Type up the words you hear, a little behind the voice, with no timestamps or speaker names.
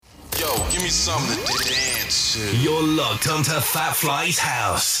Yo, give me something to dance to. You're locked onto Fat Fly's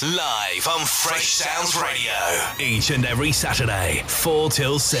House, live on Fresh Sounds Radio. Each and every Saturday, 4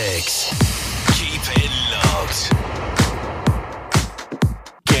 till 6. Keep it locked.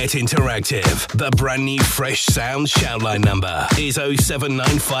 Get interactive. The brand new Fresh Sounds shoutline number is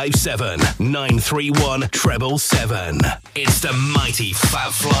 07957 931 777. It's the mighty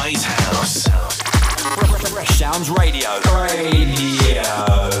Fat Fly's House. Fresh Sounds Radio.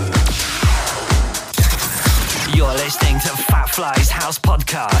 You're listening to Fat Fly's House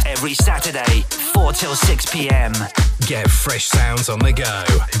Podcast every Saturday, 4 till 6 p.m. Get Fresh Sounds on the go.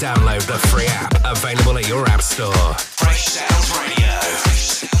 Download the free app available at your app store. Fresh Sounds Radio. Fresh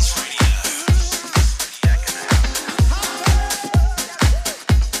Sounds Radio.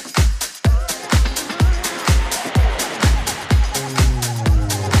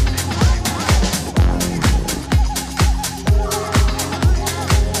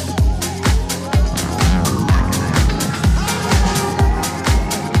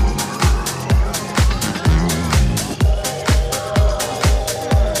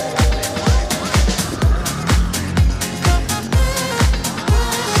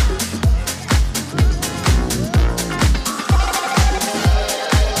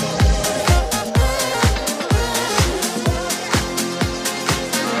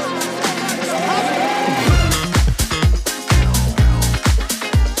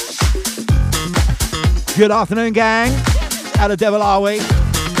 Good afternoon, gang. How the devil are we?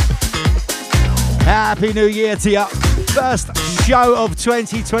 Happy New Year to you. First show of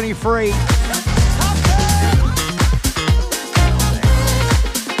 2023.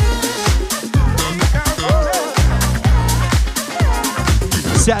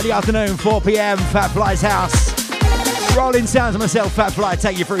 Saturday afternoon, 4 p.m, Fat Fly's house. Rolling sounds of myself, Fat Fly,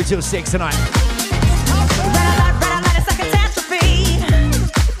 take you through till 6 tonight.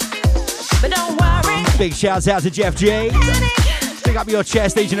 Big shouts out to Jeff G. Pick up your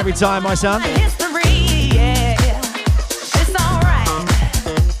chest each and every time, my son.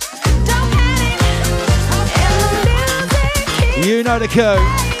 You know the code.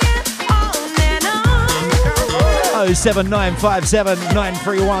 07957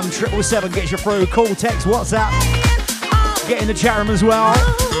 931 777 gets you through. Call, text, WhatsApp. Get in the chat room as well.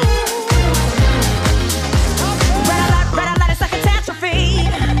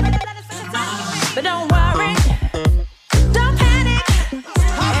 But don't worry, don't panic.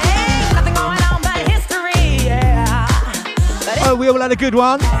 Ain't nothing going on but history, yeah. Oh, we all had a good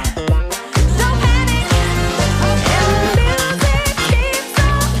one. Don't panic. And the music keeps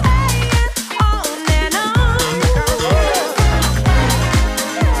on playing on and on.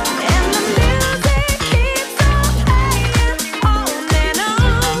 And the music keeps on playing on and on.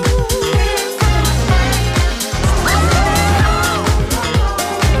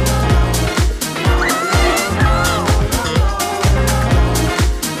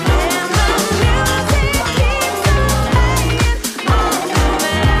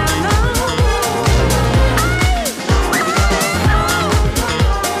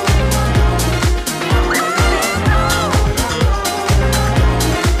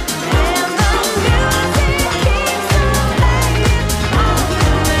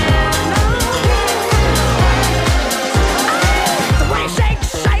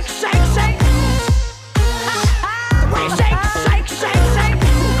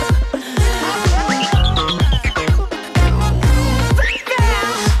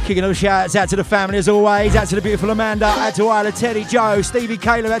 Kicking all shouts out to the family as always. Out to the beautiful Amanda. Out to Isla, Teddy, Joe, Stevie,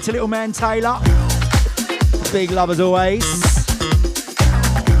 Caleb. Out to little man Taylor. Big love as always.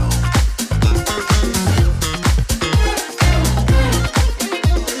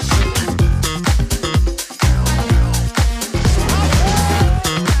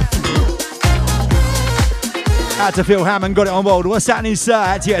 Out to Phil Hammond, got it on board. What's happening, sir?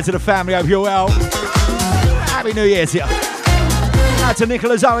 Out to the family, hope you're well. Happy New Year to you. Out to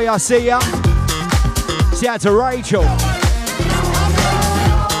Nicola Zoe, I see ya. See out to Rachel.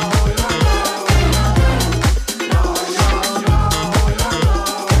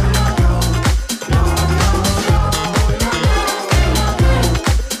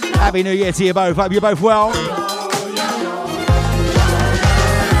 Happy New Year to you both. Hope you're both well.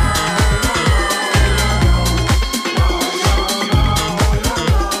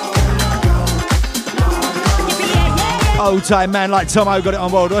 Old time man like Tomo got it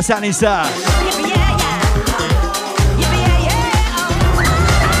on board. What's happening, sir?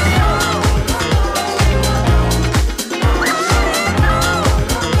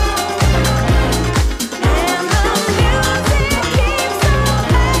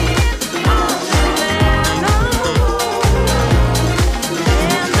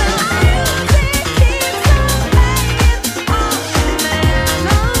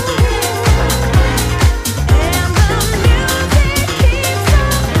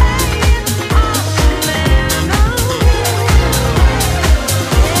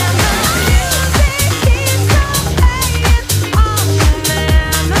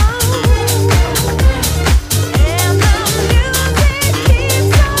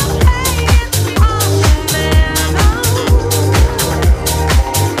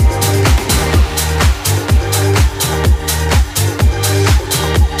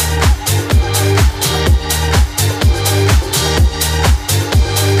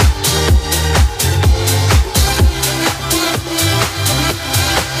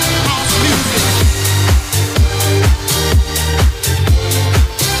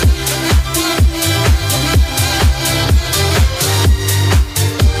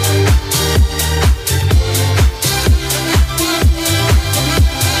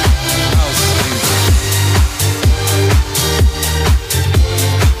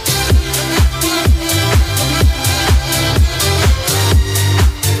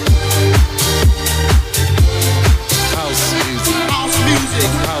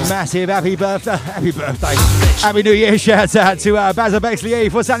 Massive happy birthday. Happy New Year. Shout out to Bazza Bexley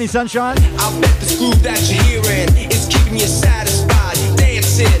Eve. What's happening, sunshine? I bet this groove that you're hearing is keeping you satisfied.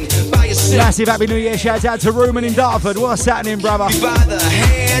 Dancing by yourself. Massive happy New Year. Shout out to Ruben in Dartford. What's happening, brother? By the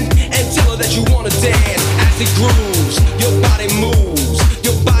hand and tell her that you wanna dance. As it grooves, your body moves.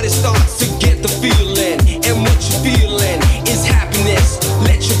 Your body starts to get the feeling. And what you're feeling is happiness.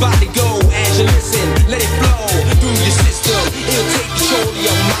 Let your body go as you listen. Let it flow through your system. It'll take control of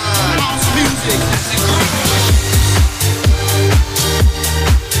your mind. House music, as it grooves.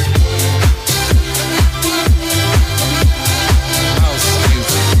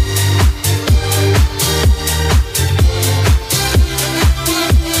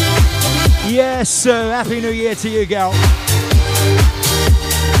 Yes, sir. Happy New Year to you, gal.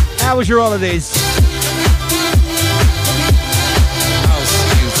 How was your holidays?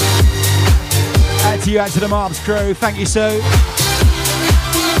 Out to you, out to the Marps crew. Thank you, sir.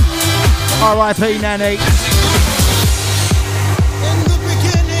 R.I.P. Nanny. In the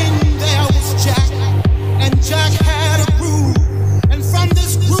beginning, there was Jack, and Jack had a groove. And from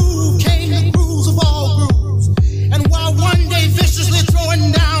this groove came the grooves of all grooves. And while one day viciously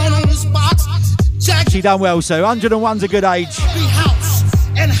throwing down on his box, Jack She done well, so 101's a good age. house,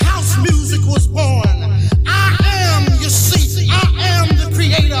 and house music was born. I am, you see, I am the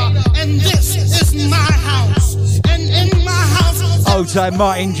creator, and this is my house. And in my house, Old time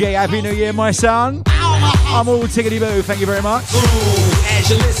Martin G. Happy New Year, my son. I'm all tickety boo. Thank you very much. As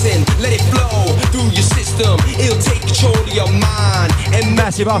you listen, let it flow through your system. It'll take control of your mind. And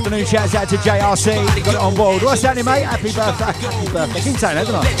Massive afternoon shouts out to JRC. Got it on board. What's happening, mate? Happy birthday. Happy birthday. Keep saying that,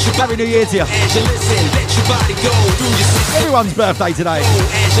 don't I? Happy New Year to you. as you listen, let your body go through your system. Everyone's birthday today.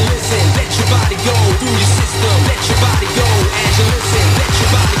 As you listen, let your body go through your system. Let your body go. As you listen, let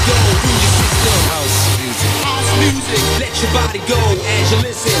your body go through your system. House music. House music. Let your body go. As you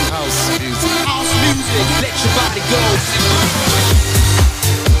listen. House music. House music. Let your body go.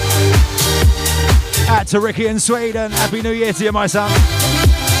 Out to Ricky in Sweden. Happy New Year to you, my son.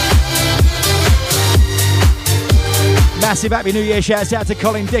 Massive Happy New Year shouts out to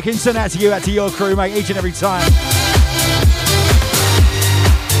Colin Dickinson. Out to you, out to your crew, mate, each and every time.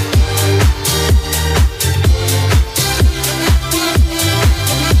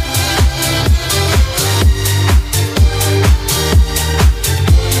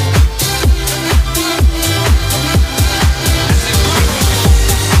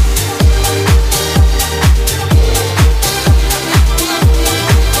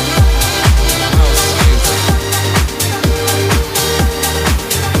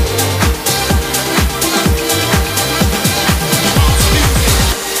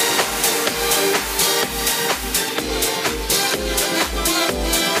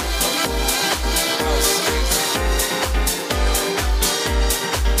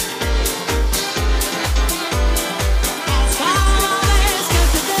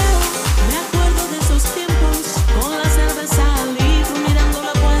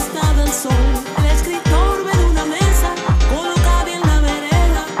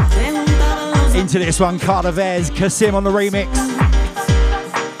 To this one, Carter Vez, Kasim on the remix.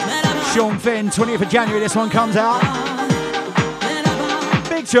 Sean Finn, 20th of January, this one comes out.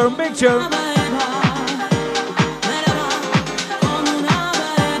 Big tune, big tune.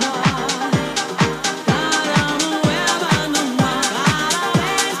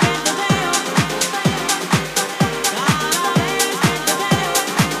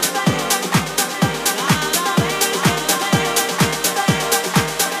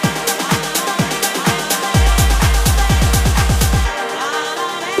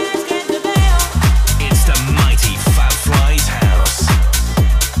 It's the mighty Fat Flies house.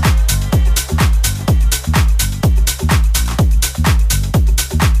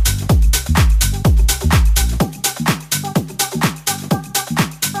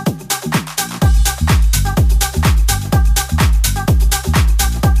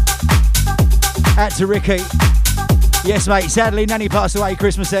 Out to Ricky. Yes, mate, sadly, Nanny passed away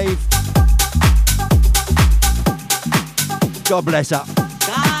Christmas Eve. God bless her.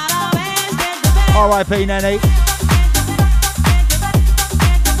 R.I.P. Nanny.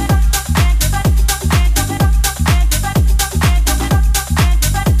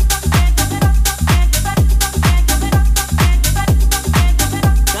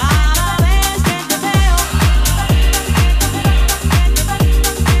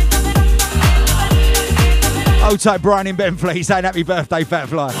 Old type Brian in Benfleet saying happy birthday, Fat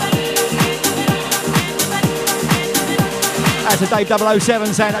Fly. That's a Dave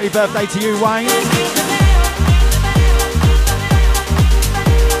 007 saying happy birthday to you, Wayne.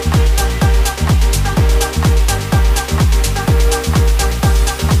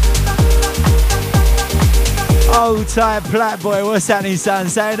 Old type Plat Boy, what's happening, son?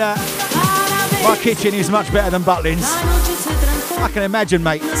 Saying that my kitchen is much better than Butlins. I can imagine,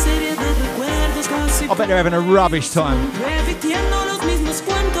 mate. I bet they're having a rubbish time.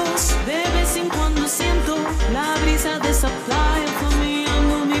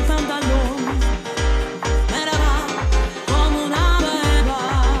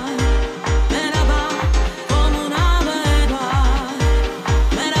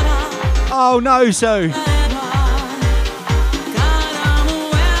 Oh no, so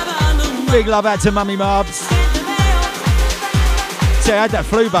big love out to Mummy Marbs. See, I had that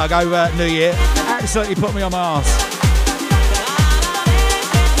flu bug over New Year. Absolutely put me on my arse.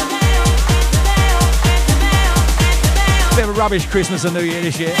 Bit of a rubbish Christmas and New Year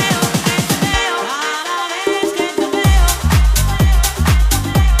this year.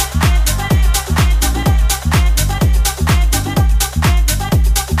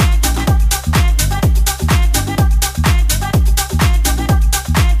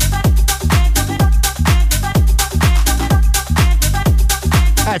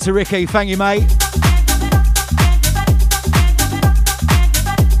 To Ricky, thank you, mate.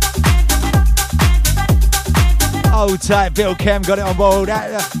 Old type Bill Kem got it on board.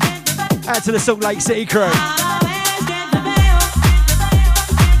 Out to the Salt Lake City crew.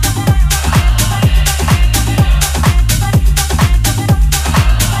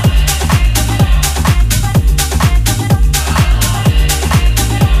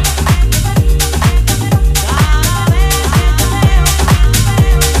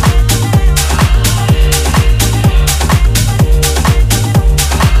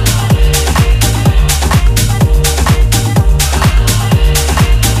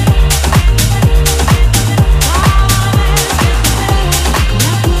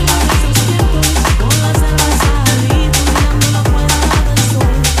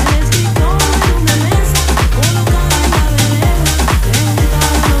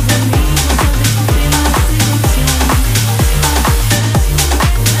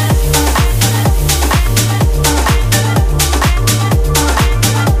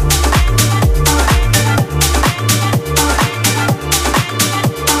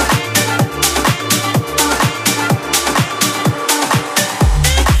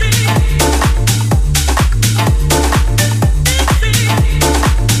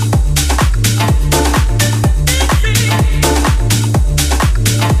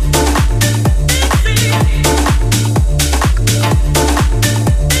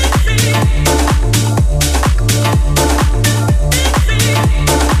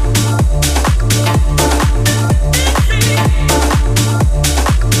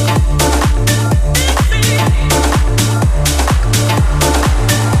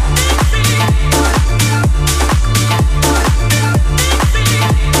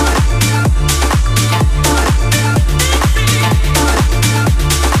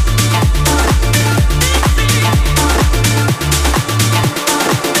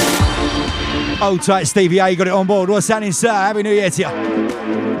 Old tight Stevie A, you got it on board. What's happening, sir? Happy New Year to you.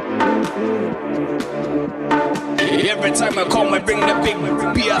 Every time I come, I bring the big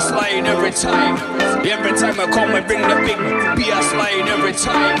beer slide every time. Every time I come, I bring the big beer slide every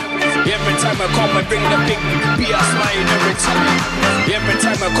time. Every time I come, I bring the big beer slide every time. Every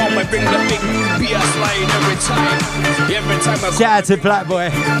time I come, I bring the big beer slide every time. Every time I come, shout out to Black Boy.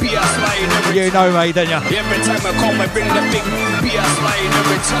 Beer slide every you know me, don't you? Every time I come, I bring the big beer slide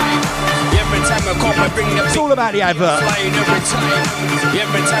every time. Every time I come, I bring the big it's all about the advert. Slide every time.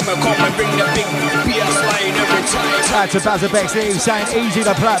 Every time I come, I bring the big beer slide every time. Shout out to Bazza Bexley who's saying easy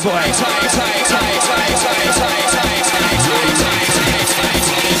the Black Boy.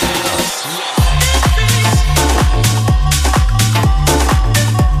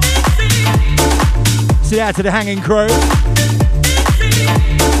 See out to the Hanging Crew.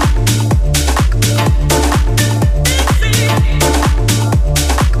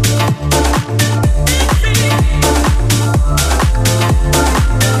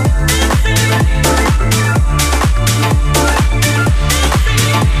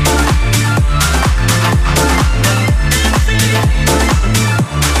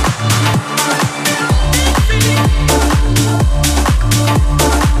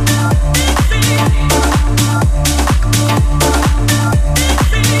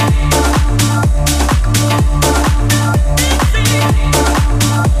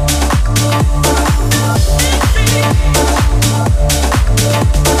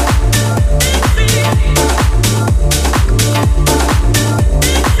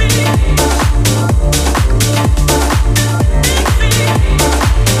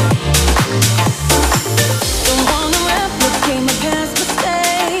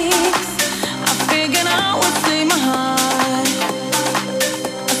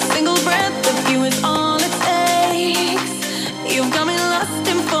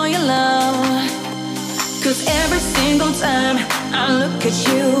 at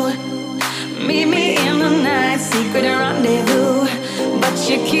you. Meet me in the night, secret rendezvous. But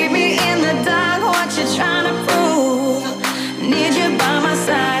you keep me in the dark, what you trying to prove? Need you by my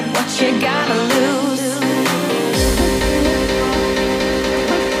side, what you gotta lose?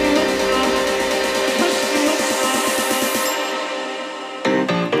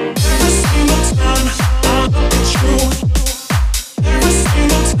 Every single time I look at you, every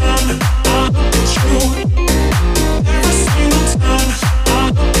single time I look at you, every single time I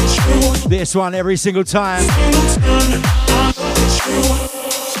look at you. This one every single time.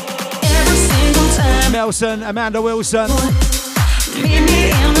 Nelson, Amanda Wilson. Meet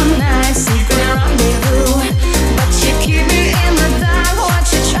me in the night, secret rendezvous. But you keep me in the dark, what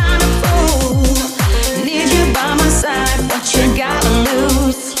you trying to prove? Need you by my side, what you gotta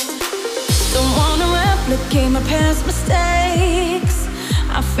lose? Don't wanna replicate my past mistakes.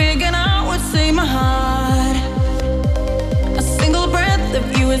 I figured I would save my heart. A single breath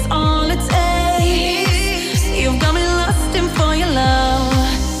of you is all it takes. You've got me lusting for your love.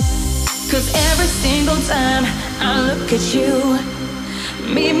 Cause every single time I look at you,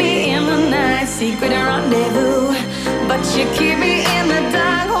 meet me in the night, secret rendezvous. But you keep me in the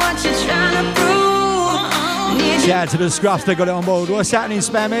dark, what you trying to prove? Need Shout out to the Scruffs, they got it on board. What's happening,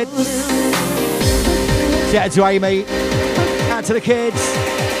 Spamid? Shout out to Amy. Out to the kids.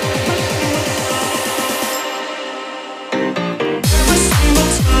 Every single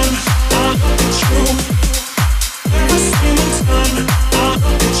time I look at you, every single time I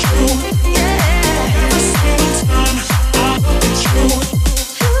look at you, every single time I look at you,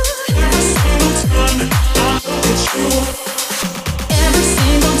 every single time I look at you. Every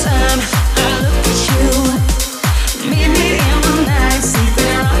single time I look at you, meet me in the night,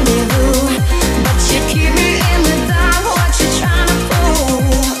 secret rendezvous. But you keep me in the dark, what you trying to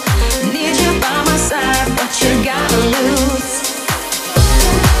prove? Need you by my side, what you gotta lose?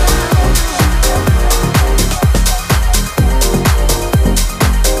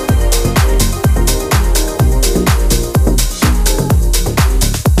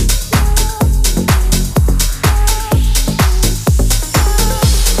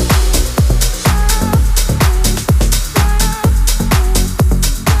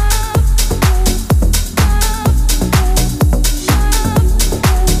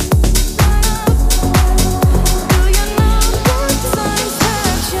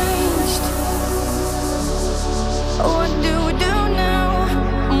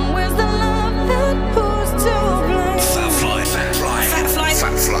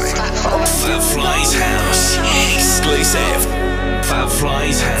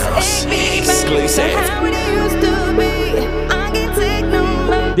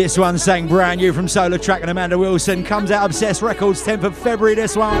 This one sang brand new from Solar Track and Amanda Wilson. Comes out Obsessed Records, 10th of February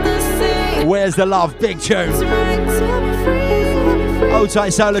this one. Where's the Love? Big tune. Old tight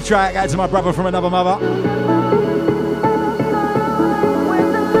Solar Track, out to my brother from another mother.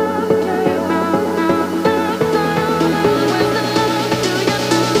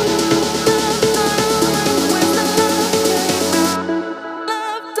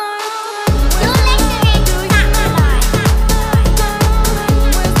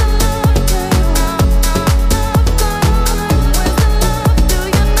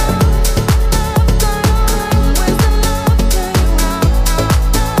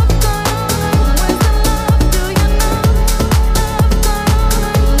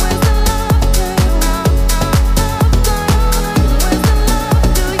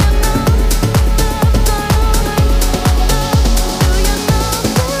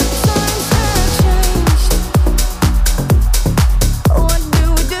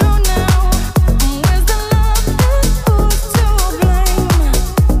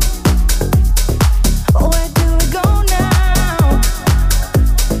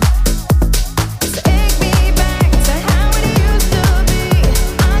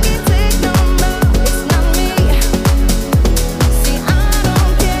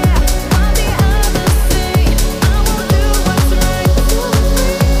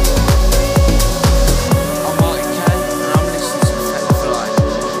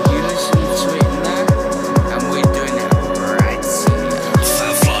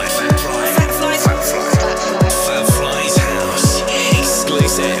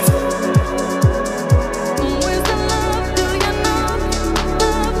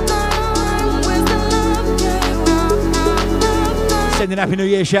 Happy New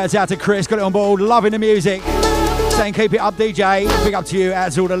Year, shouts out to Chris, got it on board, loving the music. Saying keep it up, DJ. Big up to you,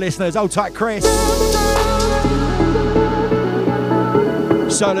 as all the listeners. Old tight Chris.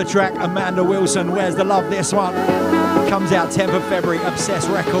 Solar Track, Amanda Wilson, Where's the Love? This one comes out 10th of February, Obsessed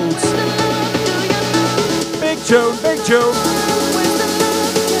Records. Big tune, big tune.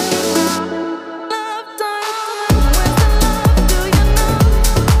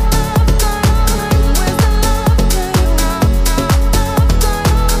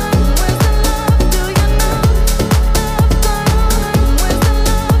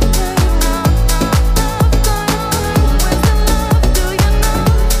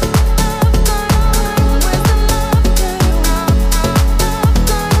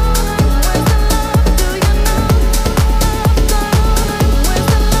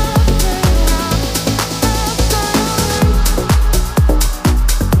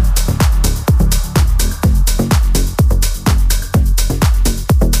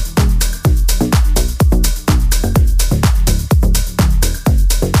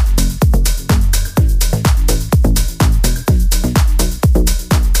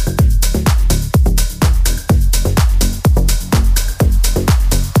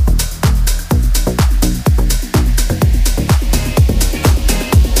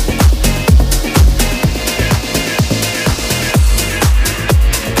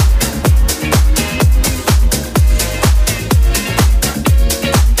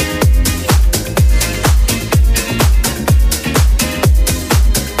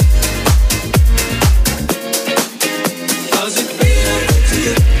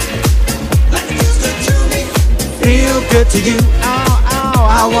 good to you? Ow, ow,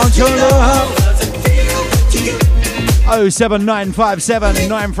 I want your love. 07957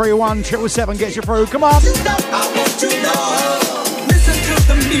 931 777 gets you through. Come on. I want to know. Listen to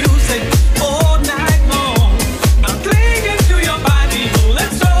the music all night long. I'm clinging to your body.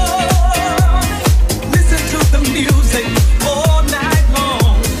 Let's go. Listen to the music all night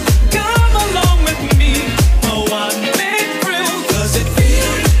long. Come along with me for one big thrill. Does it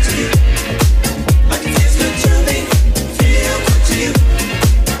feel good to you? Like it feels good to me. Feel good to you.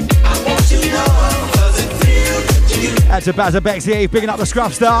 I want to know. Does it feel good to you? That's a Bazza Bexy, picking up the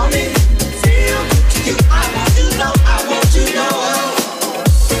Scruff Star. See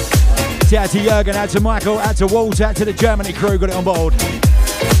out to Jürgen, out to Michael, out to Walter, out to the Germany crew, got it on board.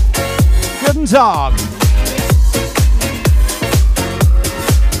 Guten Tag.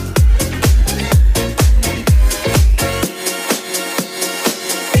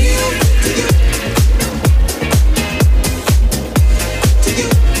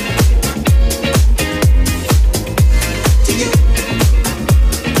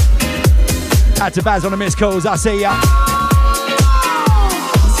 Out to Baz on the missed calls, I see ya.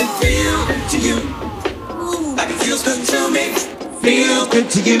 Does it feel good to you? Like it feels good to me. Feels good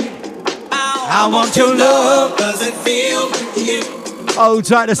to you. I want your love. Does it feel good to you? Oh,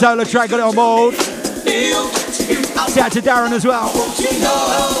 tight the solo track, got it on board. Feel good to you. See out to Darren as well. I want you to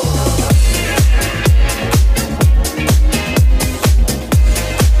know.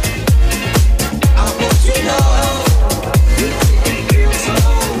 I want you to know.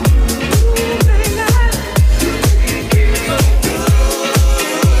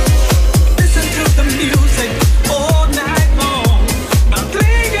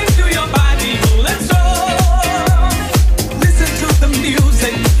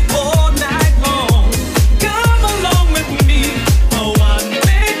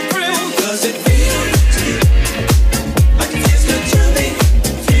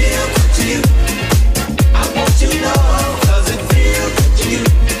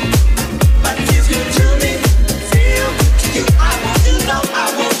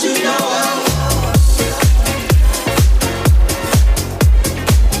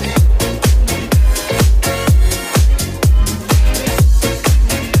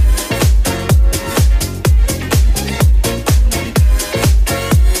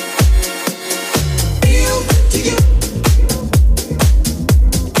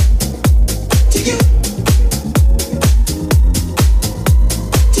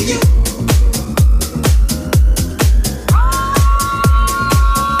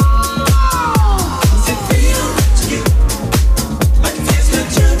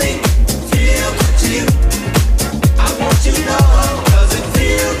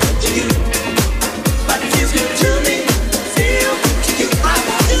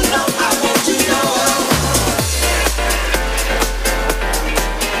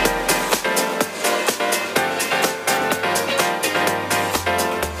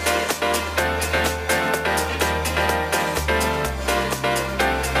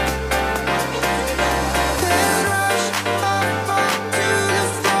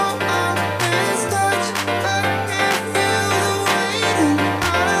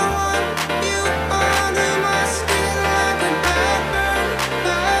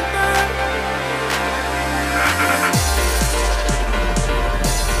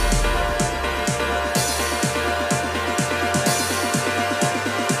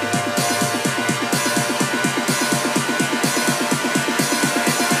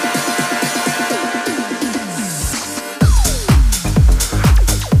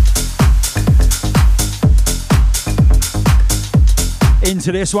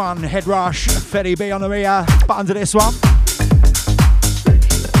 Into this one, Head Rush, Fetty B on the rear, button to this one.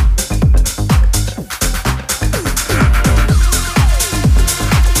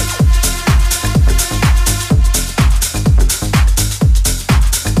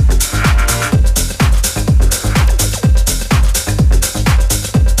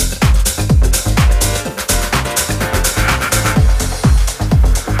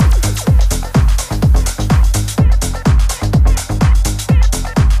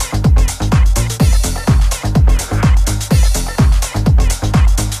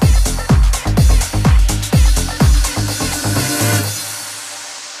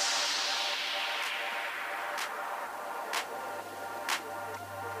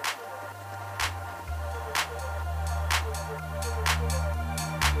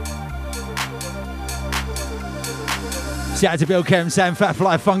 Shout out to Bill Kem, Sam Fat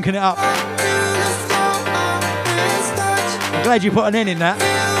Fly, funking it up. I'm glad you put an in that.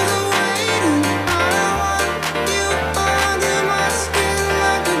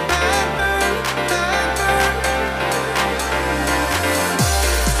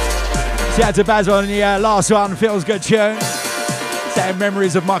 Shout out to Baz on the last one, feels good tune. Saying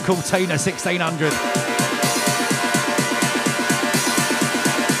memories of my Cortina 1600.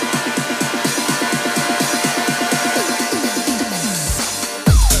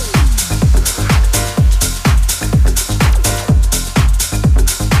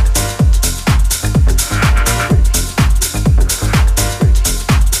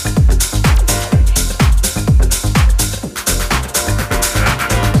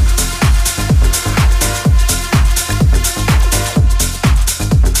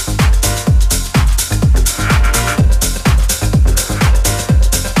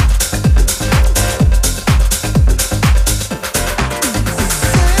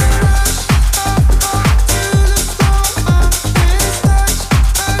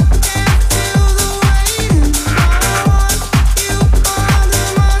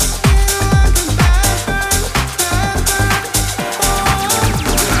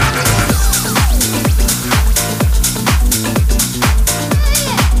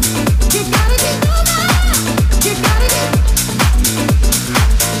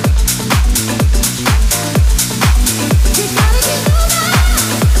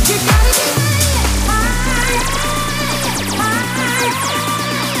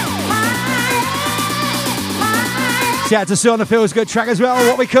 Shout out to Sue on the Feels Good track as well.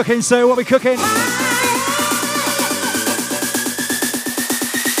 What we cooking, Sue? What we cooking?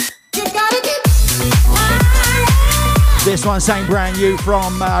 This one saying brand new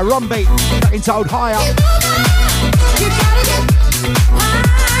from Ron Beat, entitled Higher.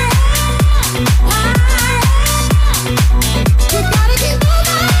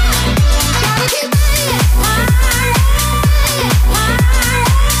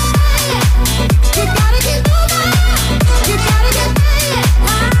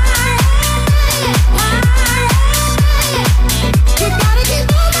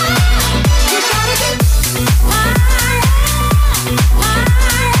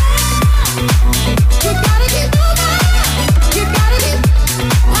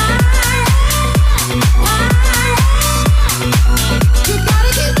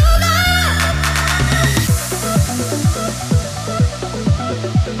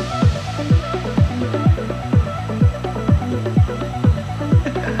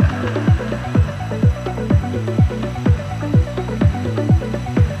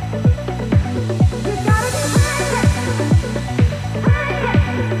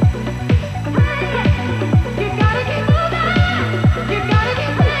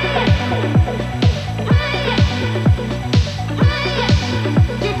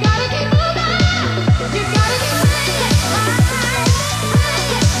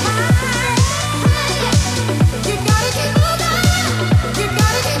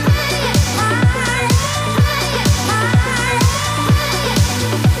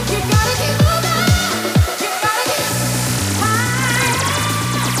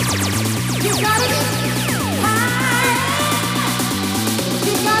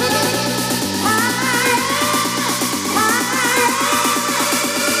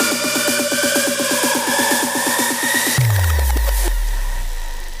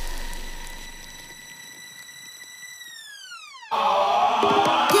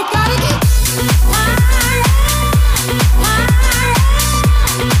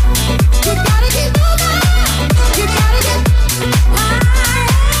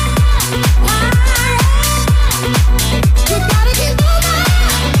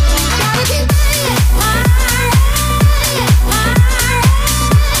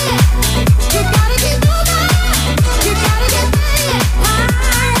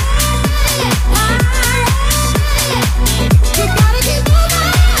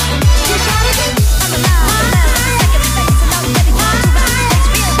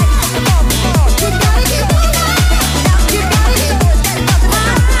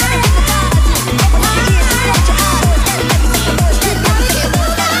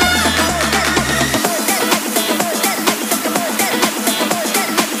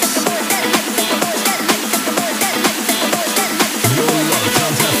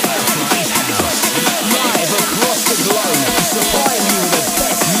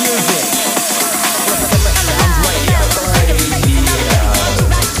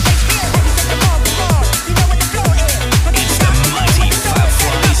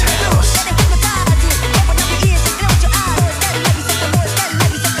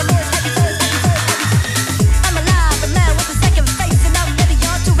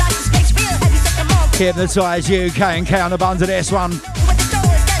 Hypnotise you, K&K on the buns of this one.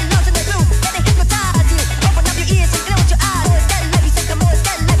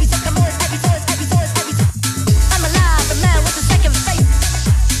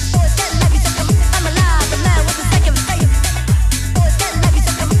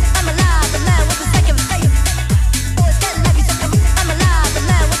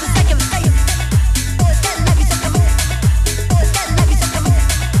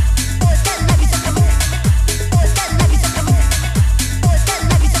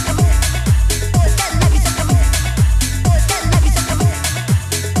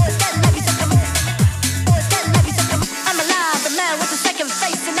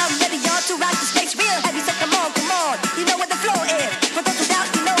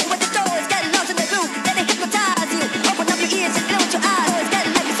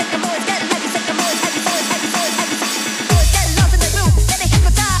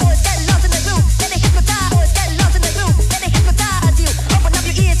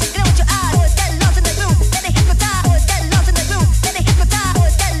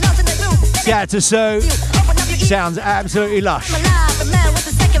 out to Sue. Sounds absolutely lush.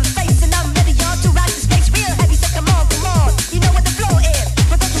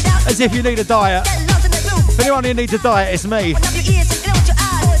 As if you need a diet. If anyone who needs a diet, it's me.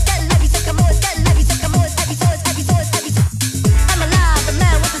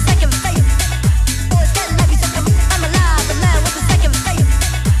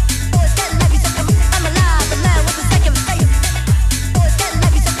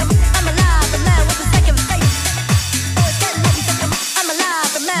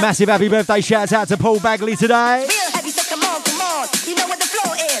 Massive happy birthday shouts out to Paul Bagley today.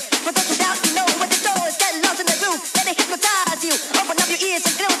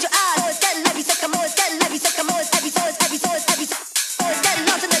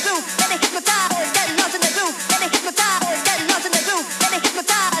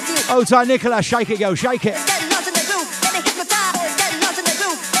 Old time Nicola, shake it, girl, shake it.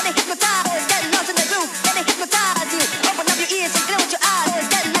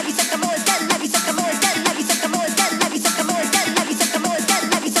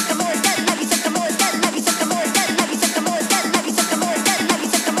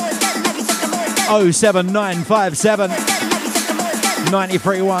 Oh 07957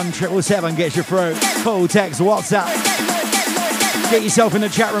 931 777 gets you through. Call, text, WhatsApp. Get yourself in the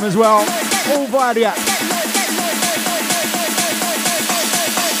chat room as well. All via the app.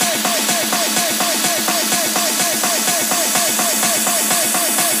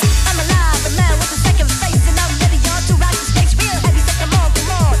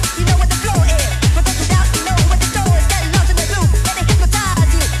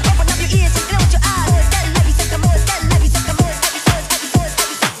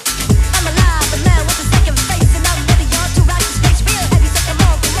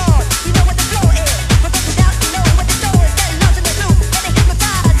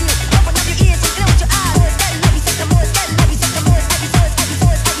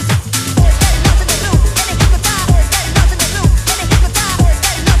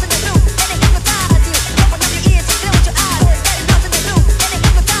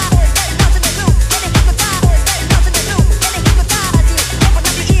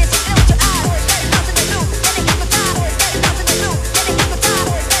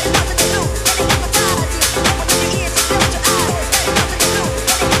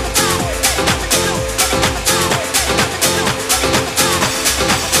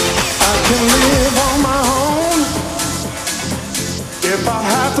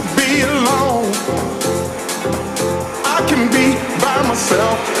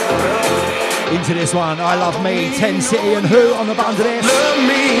 Into this one, I Love Me, 10 City and Who on the buttons of this. Love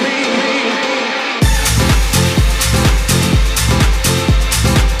me.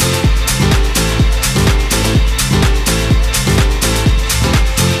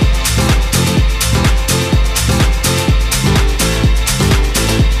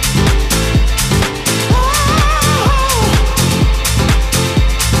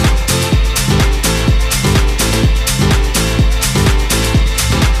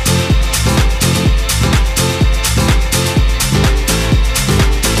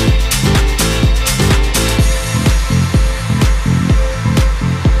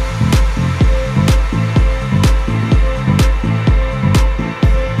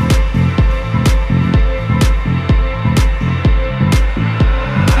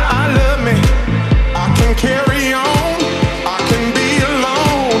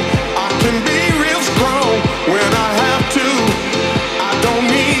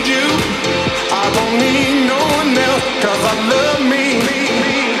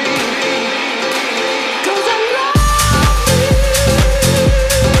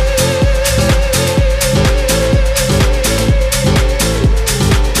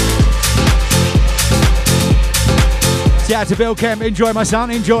 Shout out to Bill Kemp, enjoy my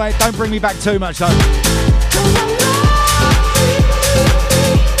son, enjoy it. Don't bring me back too much though.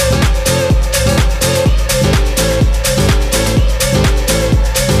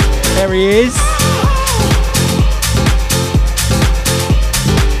 There he is.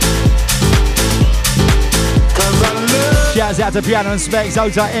 Shouts out to Piano and Specs,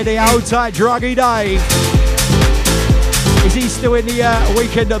 hold tight Eddie, hold tight Druggy Dave. Is he still in the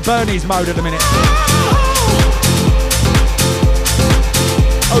weekend at Bernie's mode at the minute?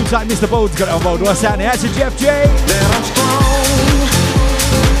 Hold tight, Mr. Bald's got it on board. What's happening? That's a Jeff G.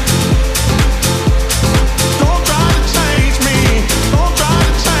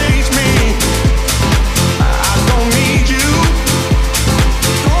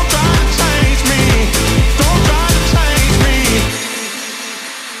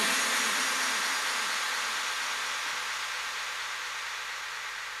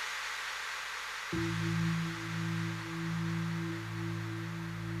 Ain't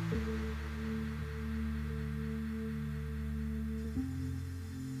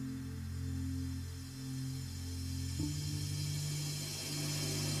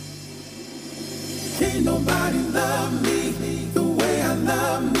nobody love me the way I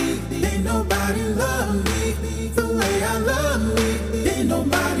love me. Ain't nobody love me the way I love me. Ain't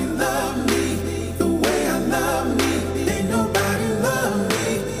nobody love me the way I love me. Ain't nobody love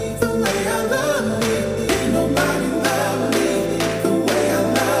me the way I love me. Ain't nobody love me the way I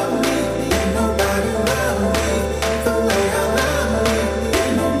love me. Ain't nobody love me the way I love me.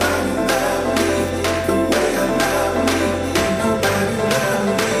 Ain't nobody love me the way I love me. Ain't nobody love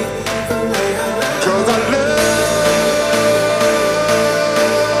me the way I love me. 'Cause I love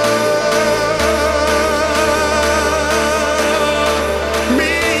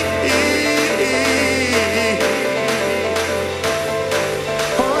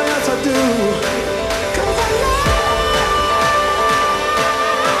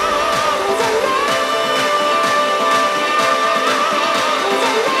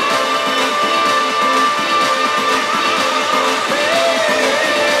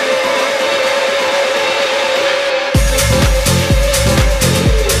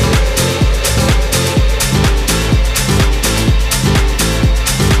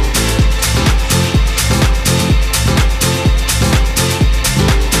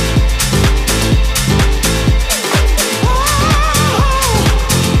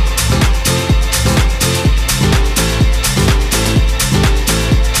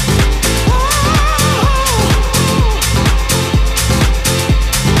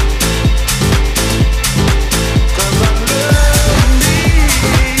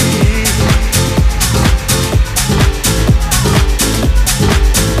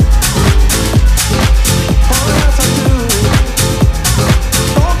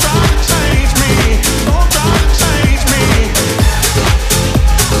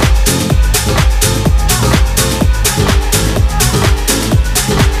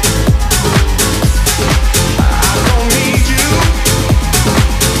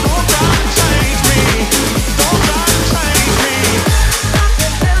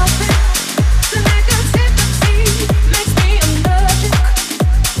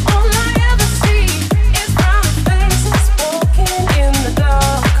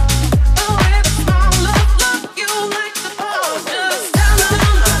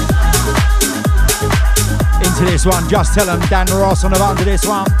this one, just tell them Dan Ross on the button to this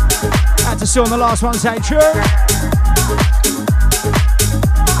one. Had to see on the last one saying true.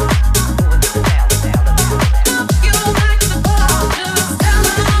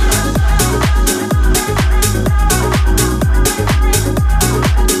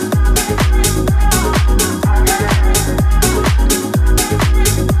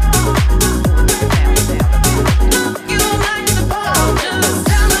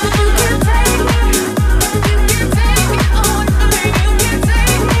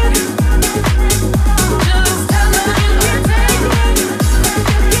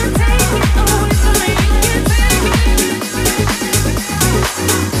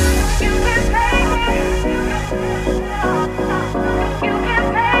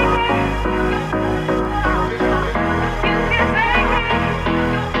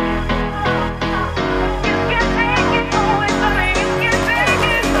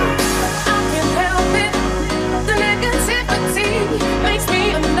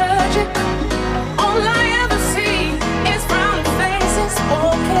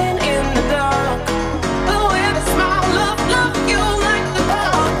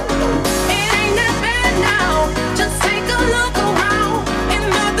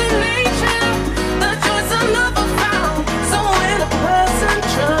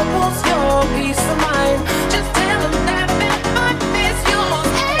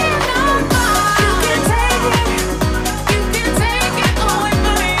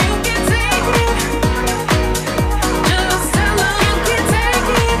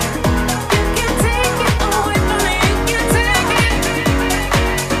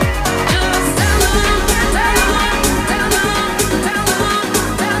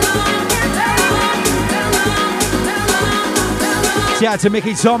 Shout out to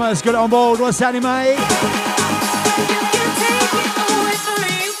Mickey Thomas, got it on board. What's happening, mate?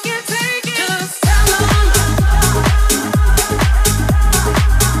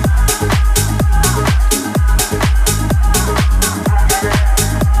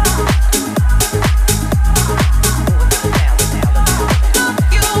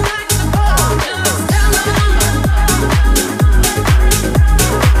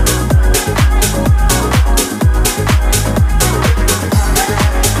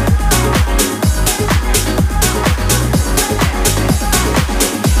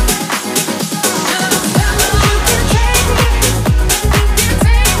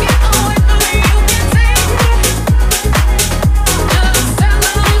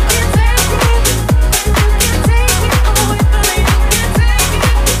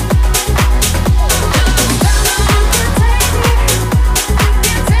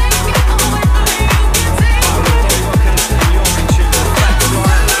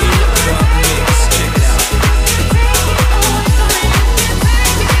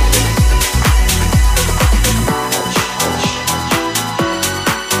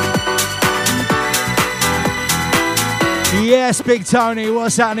 Yes, Big Tony,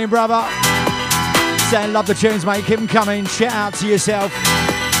 what's happening, brother? Saying love the tunes, mate. Keep them coming. Shout out to yourself.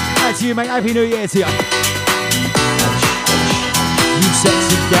 Out to you, mate. Happy New Year to you. You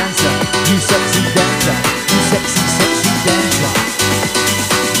sexy dancer. You sexy dancer. You sexy, sexy dancer.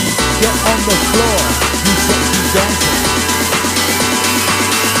 Get on the floor. You sexy dancer.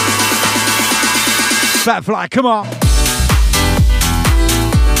 Fat Fly, come on.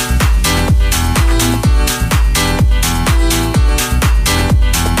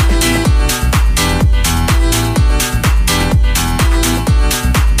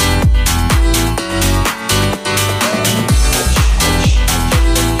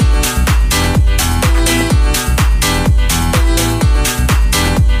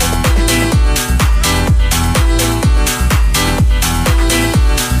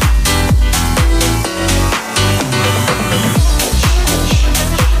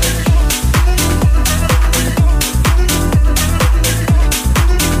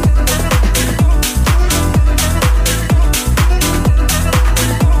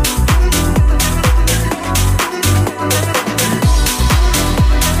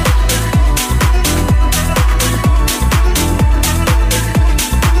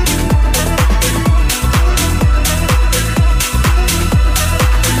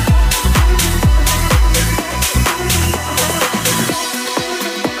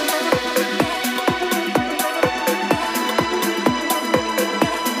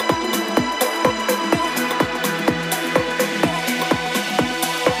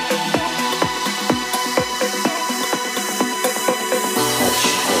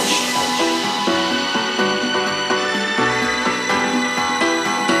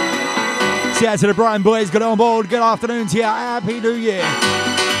 Shout out to the Brighton boys, got it on board. Good afternoon to you. Happy New Year.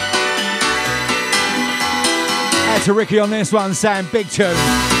 Out to Ricky on this one, saying big tune.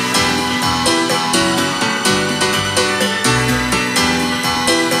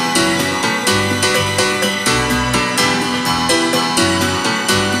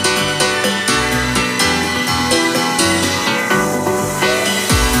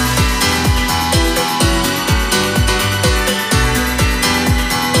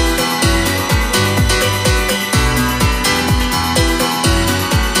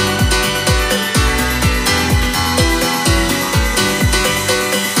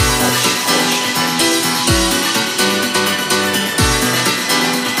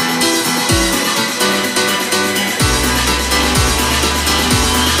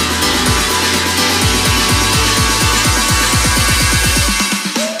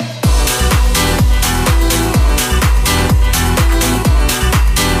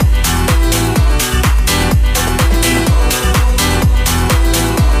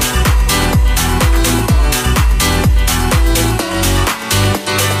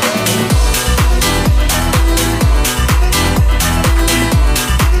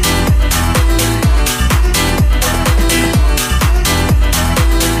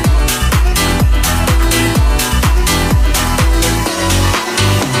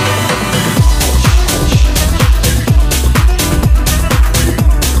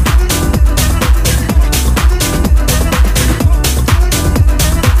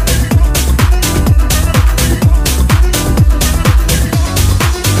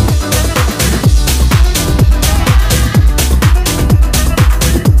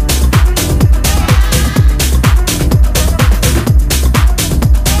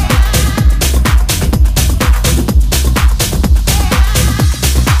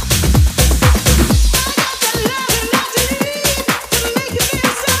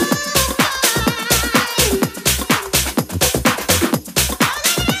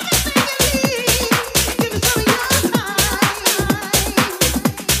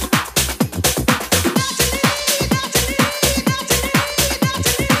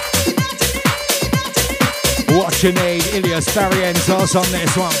 What you need, Ilias Barrientos on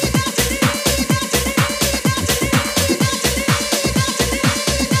this one.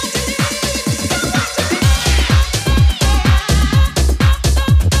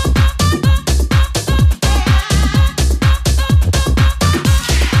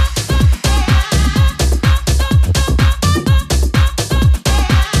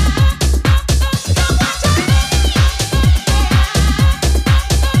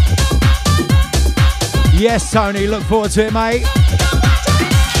 Yes, Tony, look forward to it, mate.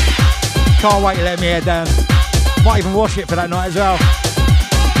 Can't wait to let me head down. Might even wash it for that night as well.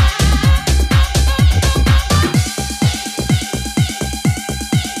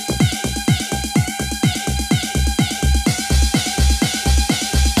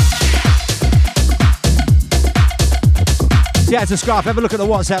 Yeah, it's a scarf. Have a look at the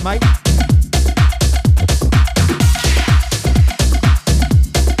WhatsApp, mate.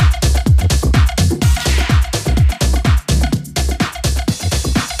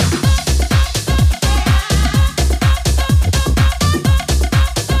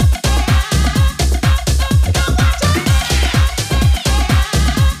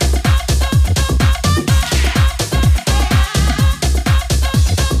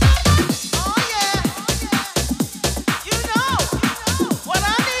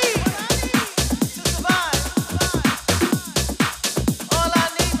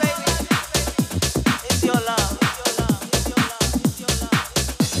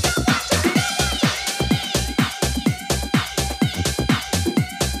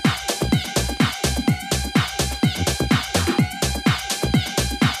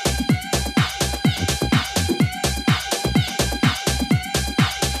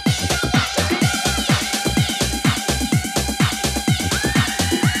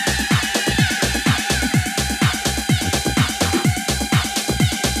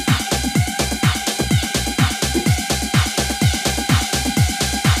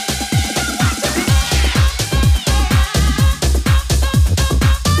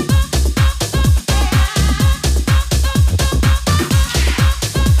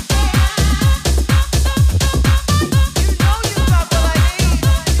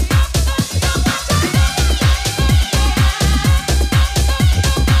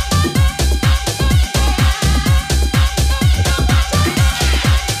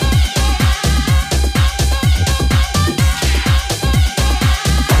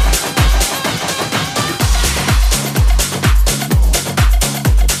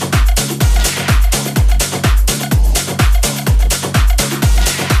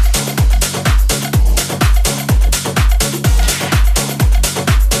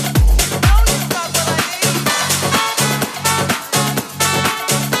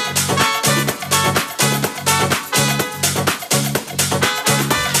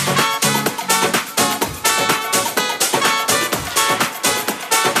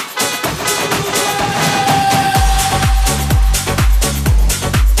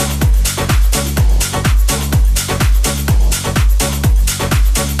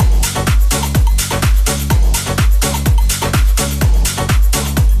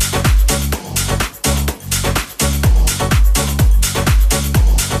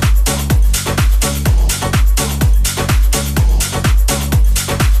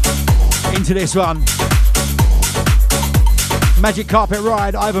 to this one. Magic Carpet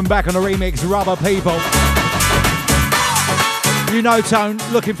Ride, Ivan back on the remix, Rubber People. You know, Tone,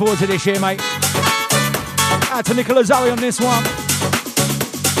 looking forward to this year, mate. Out to Nicola Zoe on this one.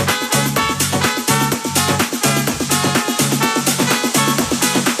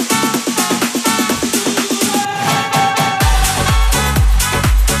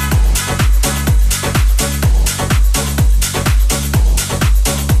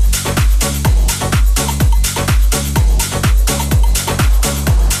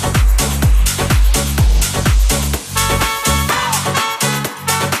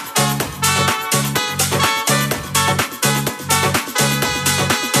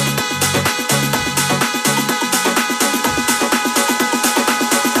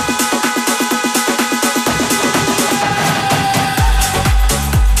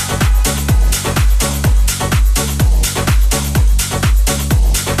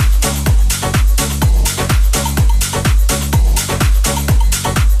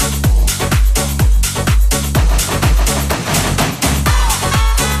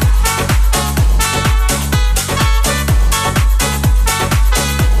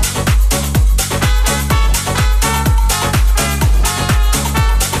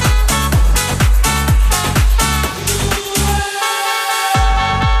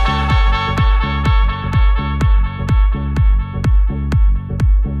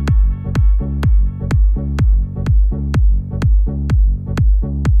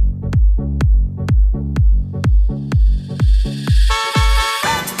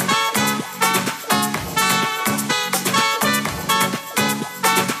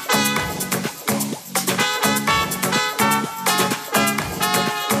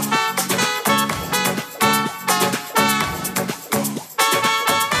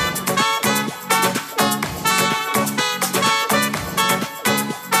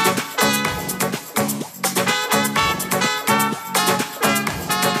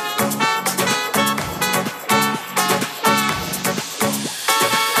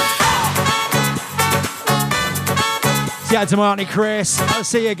 Shout out to my auntie Chris. I'll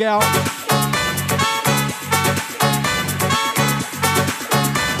see you, girl.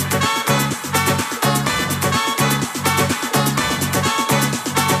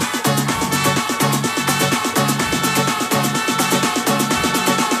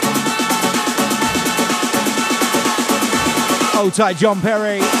 Hold tight, John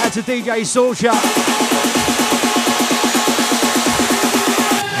Perry. Out to DJ Soulsha.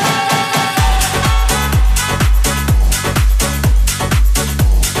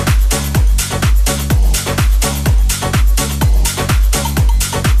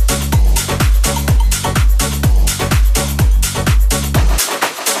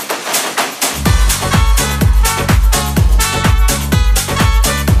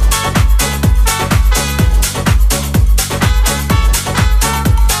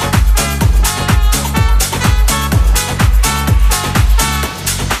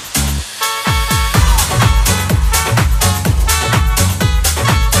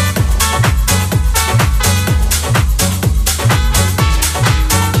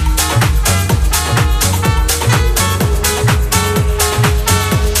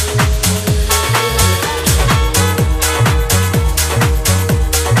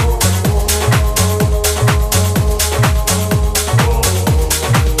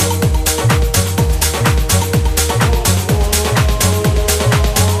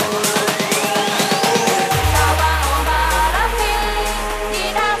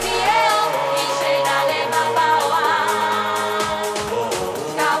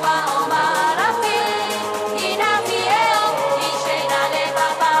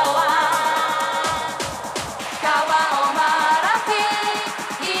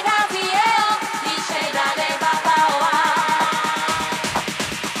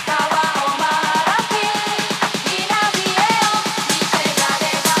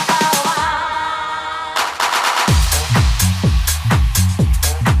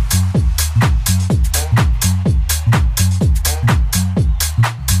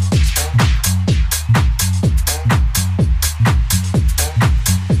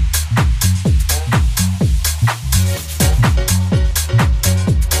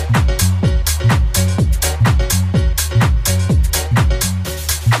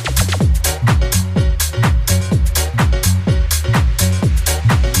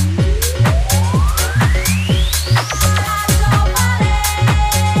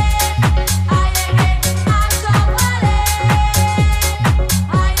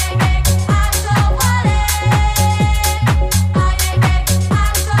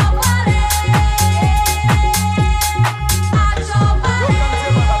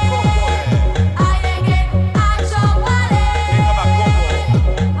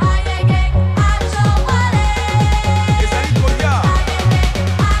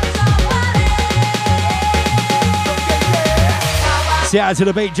 See out to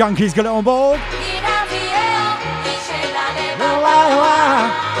the beat junkies, get it on board.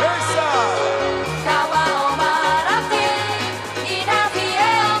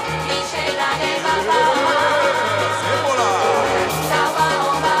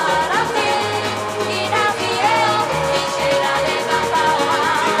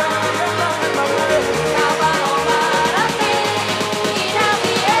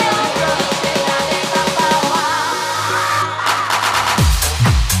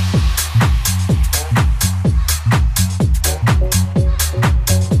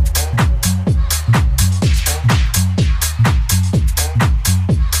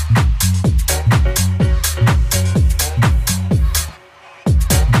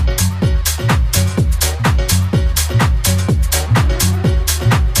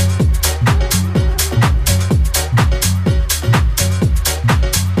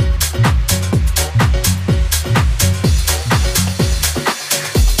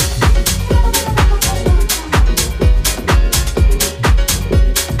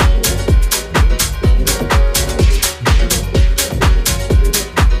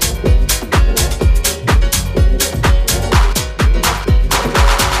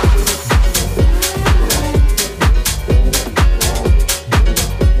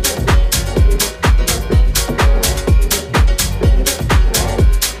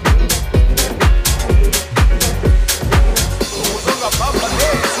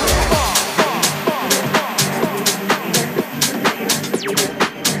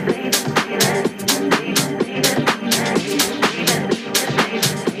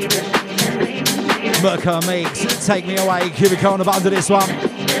 Merker Meeks, Take Me Away, Cubico on the button to this one.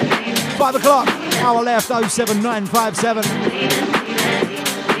 5 o'clock, hour left, 07957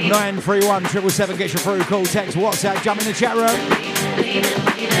 931 777, get you through, call, text, WhatsApp, jump in the chat room.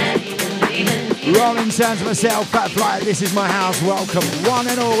 Rolling sounds myself, Fat Fly, this is my house, welcome, one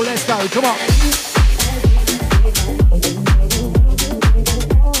and all, let's go, come on.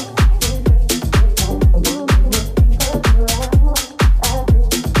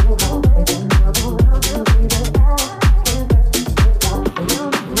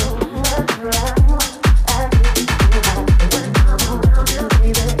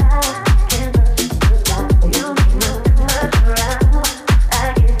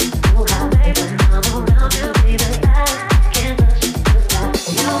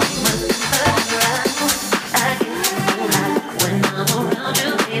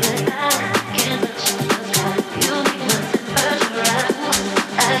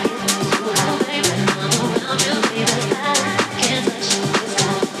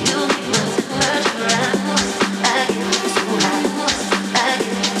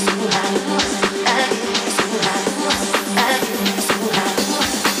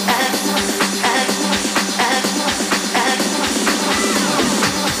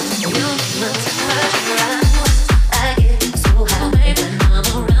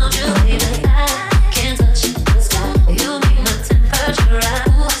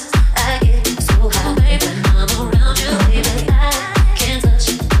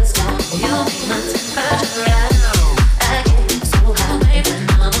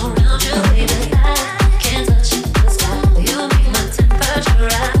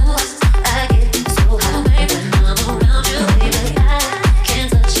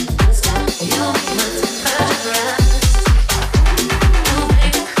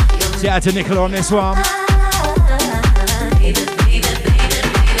 Shout out to Nicola on this one.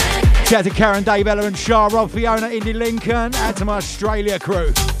 Shout out to Karen, Dave, Ella and Shah, Rob, Fiona, Indy, Lincoln. Out to my Australia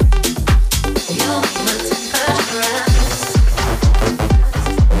crew.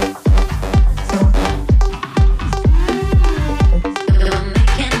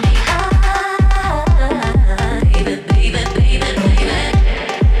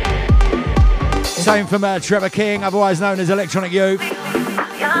 Same from Trevor King, otherwise known as Electronic Youth.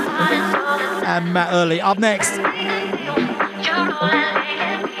 And Matt Early up next.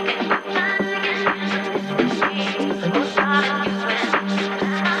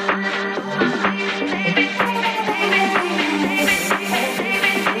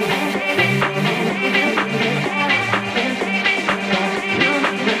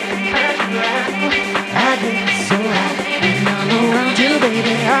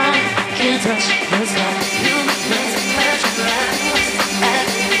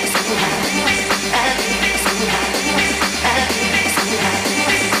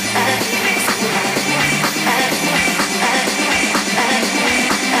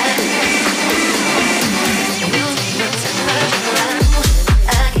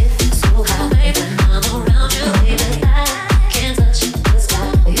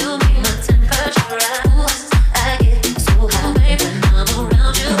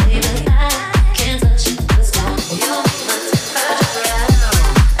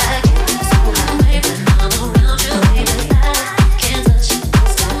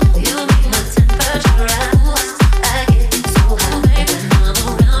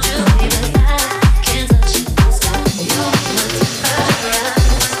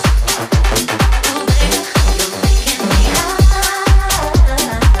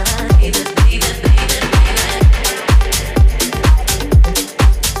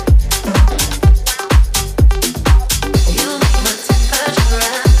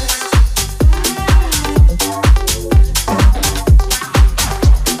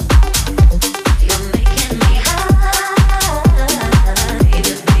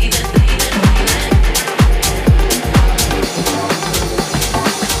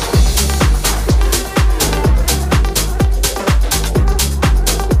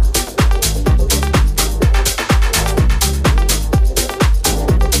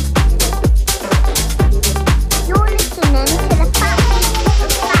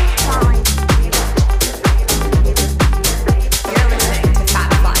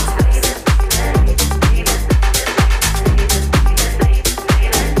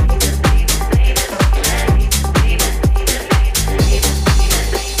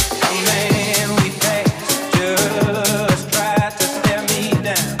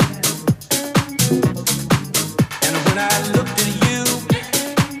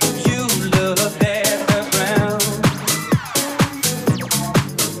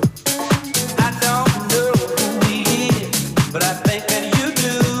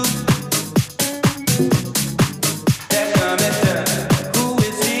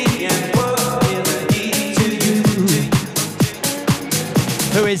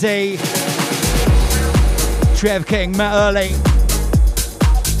 Dizzy, Trev King, Matt Early.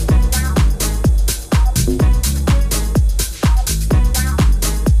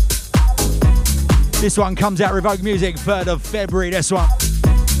 This one comes out Revoke Music, 3rd of February, this one.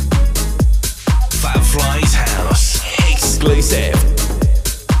 Fat Flies House, exclusive.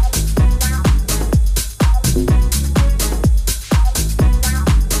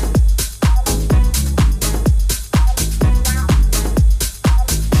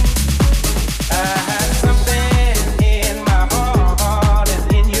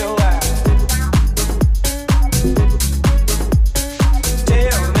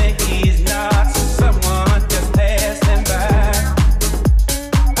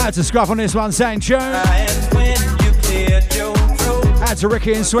 To scrap on this one saying tune. Out to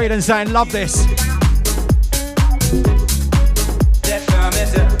Ricky in Sweden saying love this.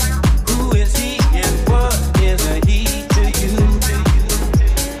 Who is he and what is he to you?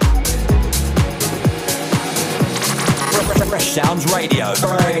 Fresh Sounds Radio.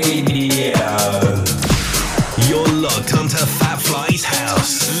 You're locked onto Fat Flies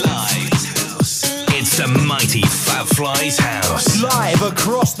House live. It's the mighty Fat Flies House. Live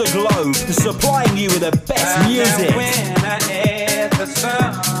across the globe, supplying you with the best music. When I had the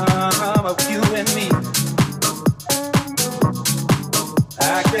sum of you and me,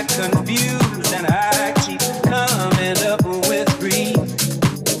 I get confused and I keep coming up with grief.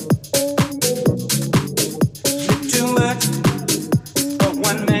 You're too much for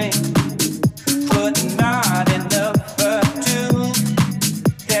one man, but not enough for two.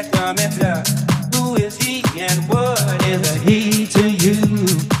 That coming up. And what is he to you?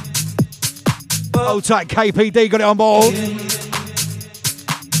 Old tight KPD got it on board.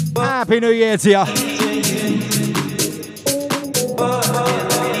 Happy New Year to you.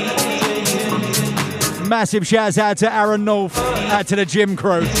 Massive shouts out to Aaron North, out to the gym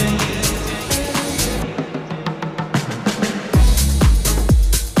crew.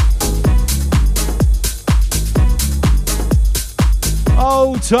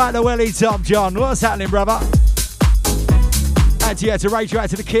 Old tight the welly top, John. What's happening, brother? Out to you, out to Rachel, out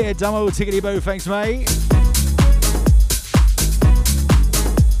to the kids. I'm all tickety boo, thanks, mate.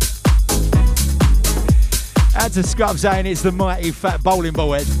 Out to Scrub saying it's the mighty fat bowling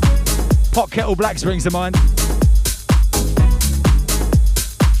ball head. Pot kettle black springs to mind.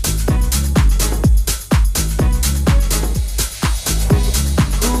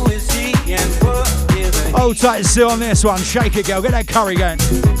 Who is he and what is he? Hold tight Sue on this one. Shake it, girl. Get that curry going.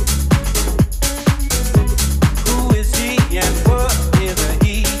 Who is he and what is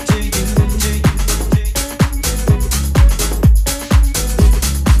he to you?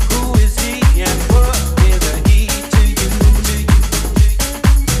 Who is he and what is he to you?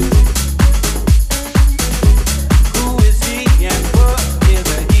 Who is he and what is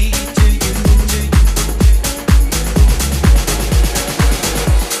he to you?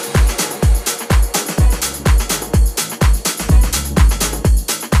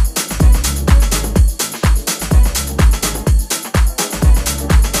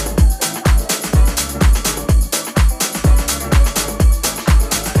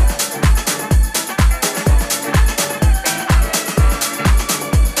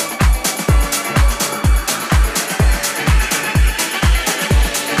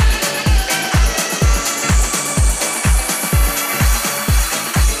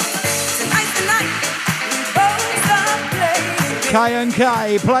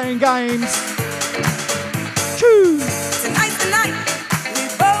 K&K playing games. Choo. Tonight's the night we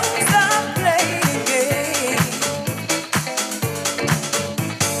both start playing games.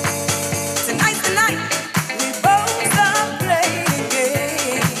 Tonight's the night we both start playing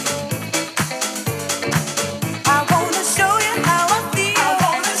games. I wanna show you how I feel. I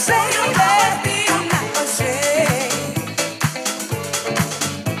wanna show you how I feel. I'm not ashamed.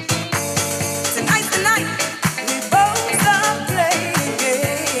 Tonight's the night we both start playing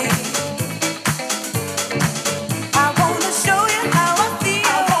games. I wanna show you how I feel.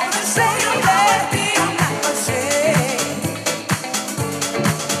 I wanna show you how I feel. I'm not ashamed.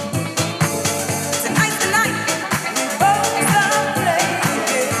 Tonight's the night we both start playing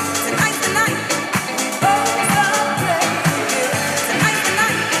games. Tonight's the night we both start playing games. Tonight's the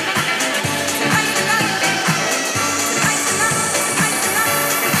night. Tonight's the night. Tonight's the night. Tonight's the night.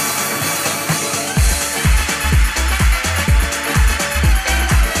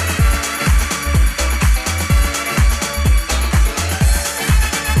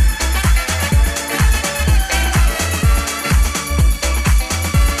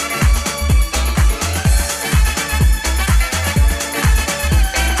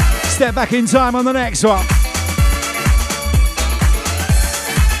 Step back in time on the next one.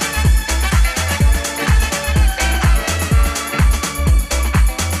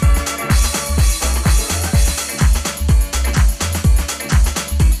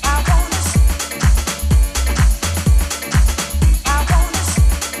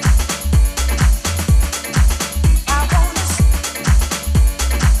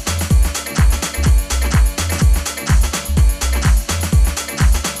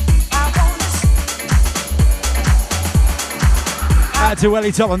 to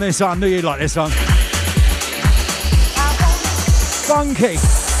Welly Top on this one. I knew you'd like this one. Funky.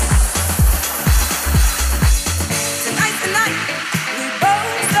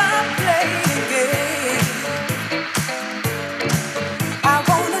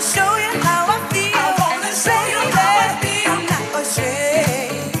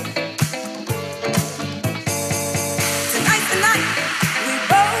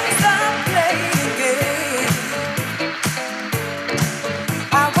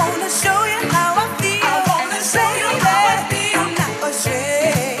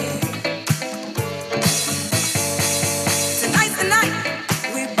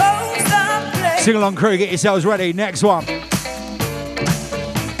 Sing along crew, get yourselves ready. Next one.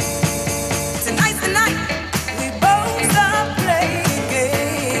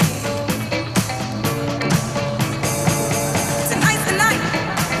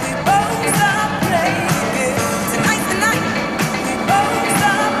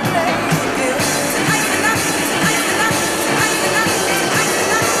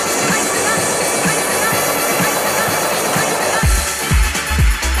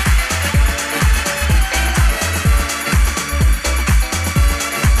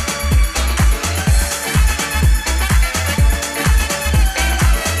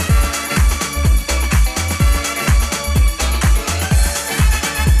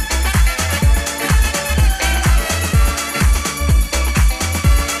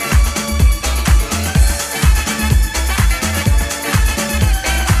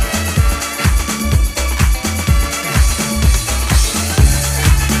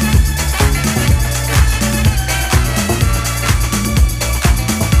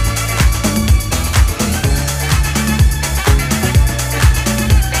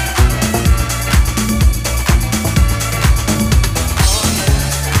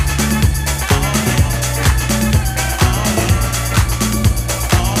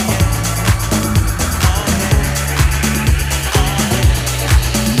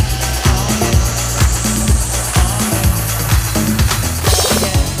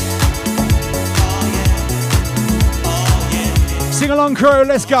 Along crew,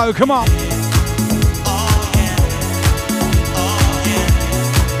 let's go, come on.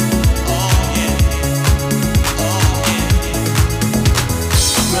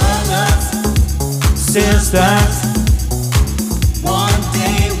 Brothers, sisters, one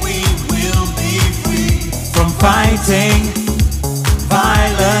day we will be free from fighting,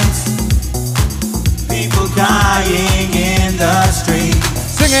 violence, people dying in the street.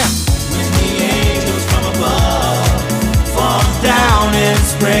 Sing it. When the angels from above down and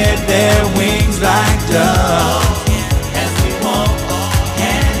spread their wings like doves as we walk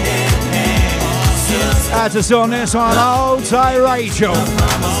hand in hand. Had to on this one, old Ty Rachel.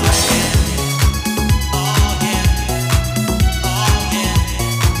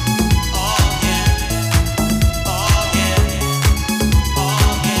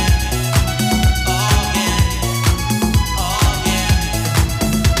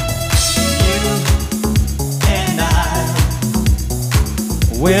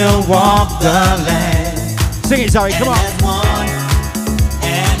 We'll walk the land. Sing it, Zoe, come on.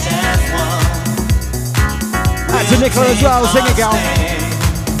 That's to Nicola as well, sing it, girl.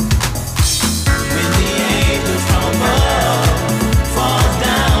 When the angels from above fall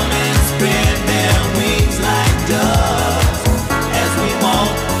down and spread their wings like doves, as we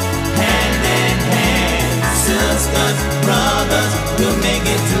walk hand in hand, sisters, brothers, we'll make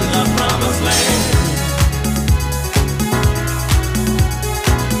it to the promised land.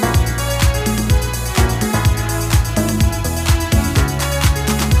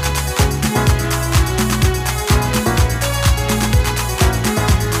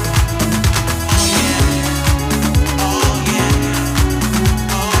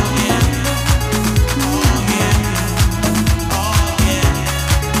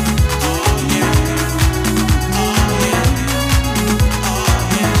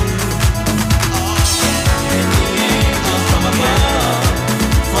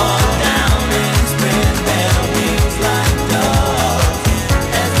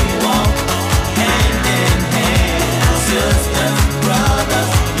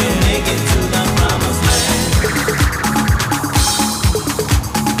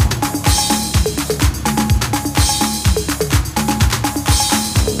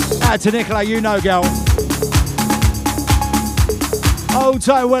 To Nicola, you know, girl. Old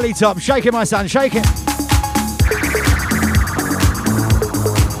Ty Welly Top, shake it, my son, shake it.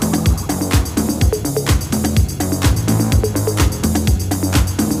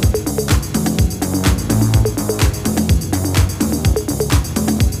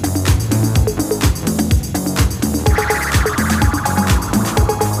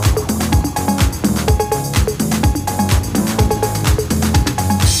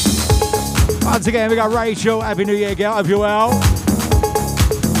 Once again, we got Rachel. Happy New Year, girl. Hope you're well.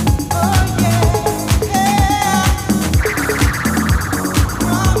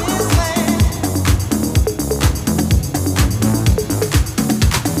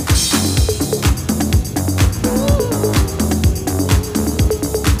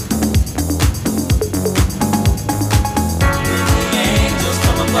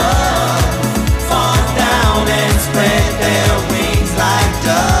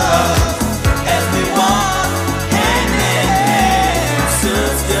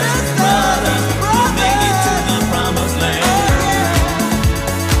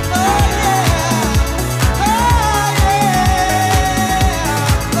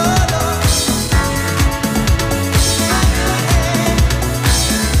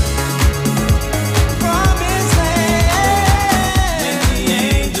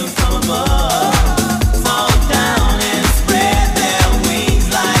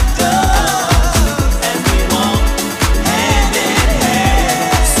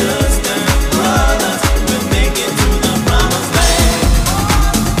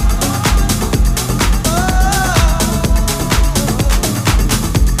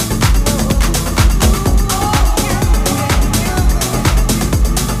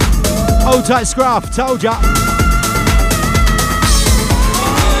 Hold tight, Scruff. Told ya.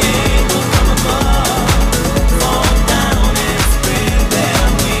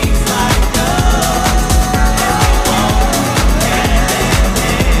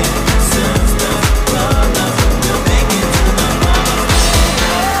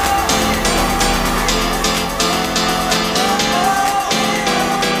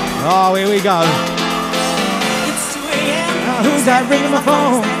 Oh, here we go. Who's that ringing my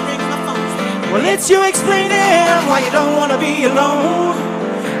phone? Well, it's you explaining why you don't want to be alone.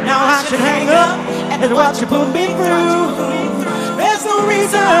 Now I should hang up and watch you put me through. There's no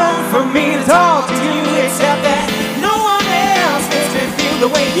reason for me to talk to you except that no one else makes me feel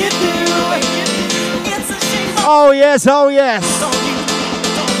the way you do. It's a shame. Oh yes, oh yes.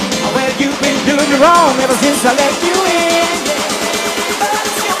 Well, you've been doing me wrong ever since I let you in. But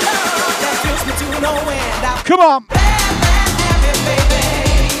it's your love that fills me to no end. Come on.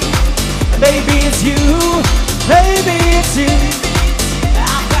 Baby, it's you. Baby, it's you.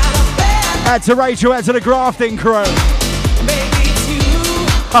 Add to Rachel, add to the grafting crew. Baby, it's you.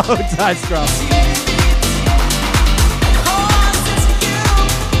 Oh, tight graft.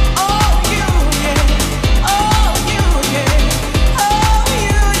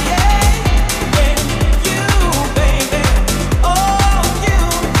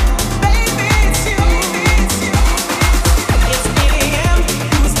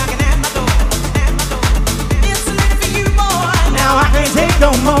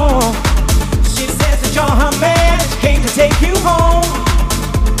 No more. She says that you're her man, she came to take you home.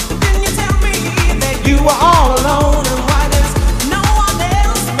 Then you tell me that you were all alone, and why does no one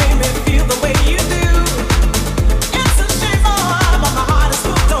else make me feel the way you do? It's a shame, but my heart is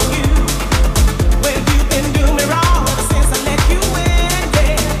hooked on you. Well, you've been doing me wrong ever since I let you in,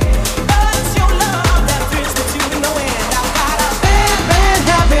 yeah. But it's your love that thrills me to no end. I've got a bad,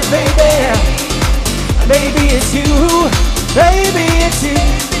 bad habit, baby. Baby, it's you. Baby, it's you.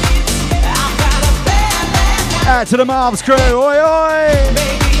 I've got a bad, bad habit. Add to the Marv's crew, oi oi.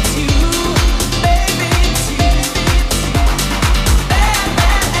 Baby, it's you. Baby, it's you. Bad,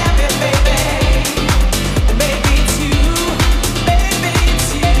 bad habit, baby. Baby, it's you. Baby,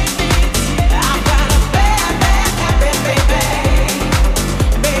 it's you. I've got a bad, bad habit, baby.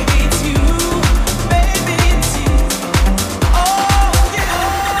 Baby, it's you. Baby, it's you. Oh,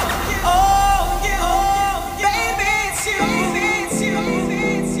 yeah. Oh, yeah. Baby, it's you.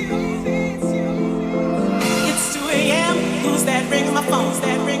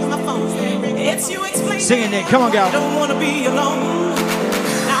 It's you explaining. Singing it, come on, girl. I don't want to be alone.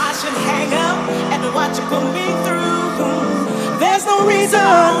 Now I should hang up and watch you put me through. There's no reason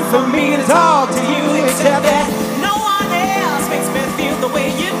for me to talk to you except that no one else makes me feel the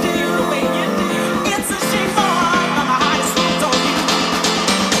way you do. It's a shame, but my heart is hooked on you.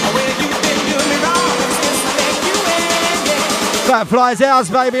 Well, you've been doing me wrong since I let you in, yeah. Fat Fly's house,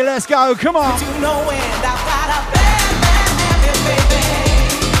 baby. Let's go. Come on. To no end. I've got a bad, bad habit, baby.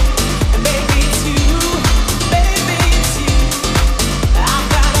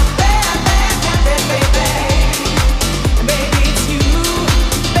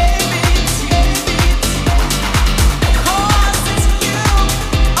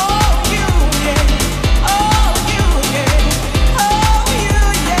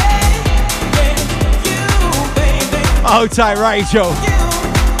 Oh, tight, Rachel.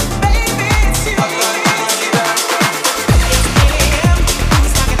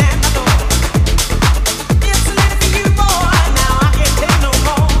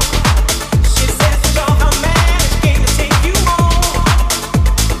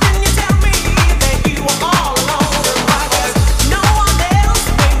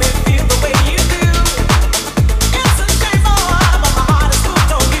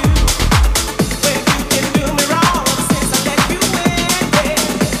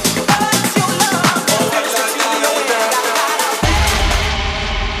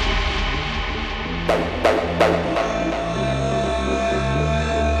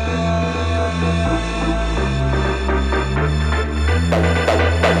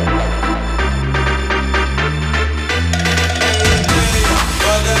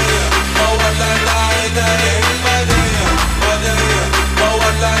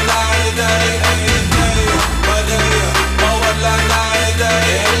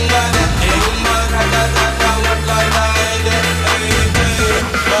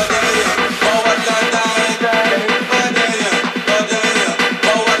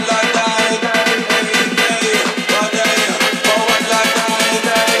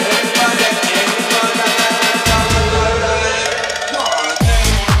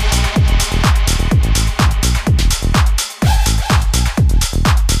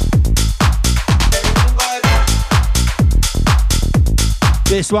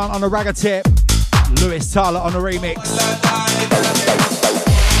 This one on a ragga tip. Lewis Tyler on a remix.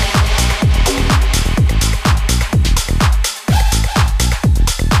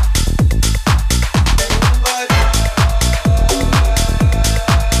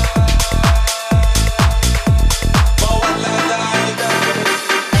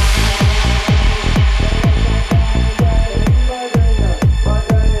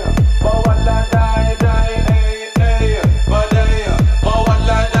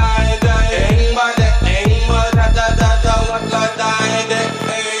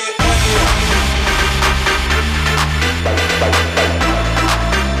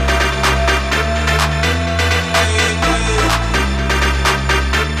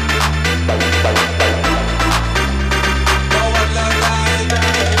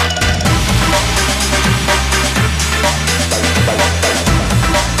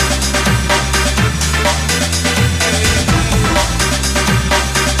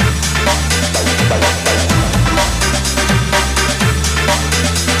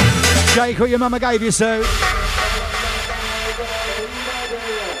 Shake what your mama gave you, so.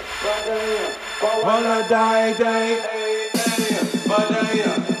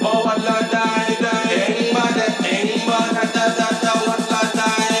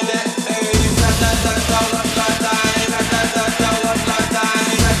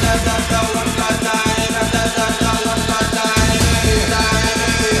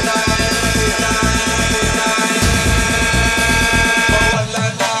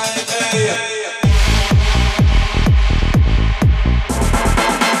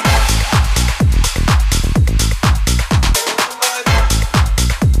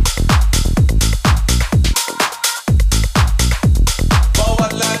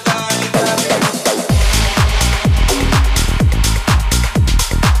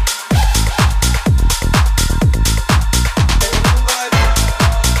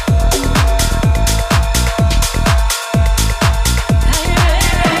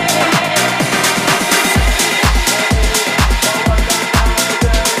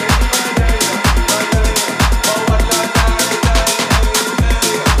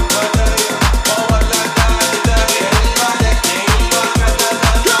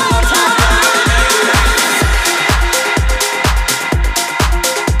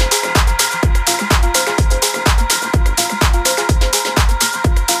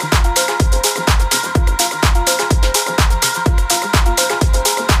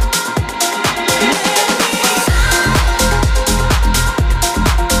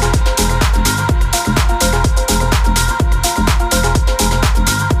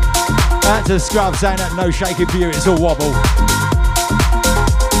 To Scrub saying that no shaking for you, it's all wobble.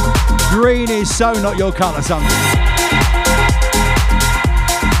 Green is so not your colour, son.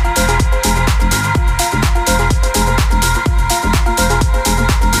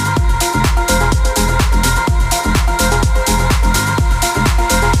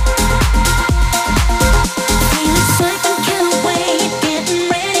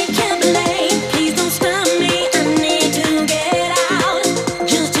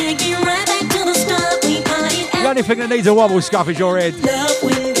 The only thing that needs a wobble scuff is your head.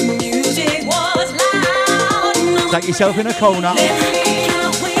 Take yourself in a corner.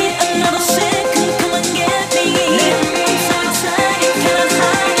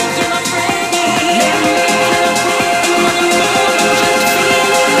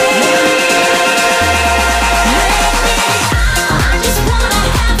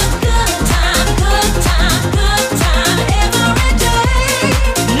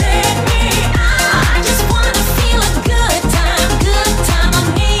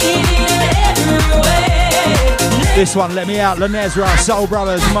 This one, Let Me Out, Lanezra, Soul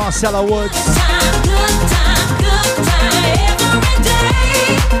Brothers, Marcella Woods.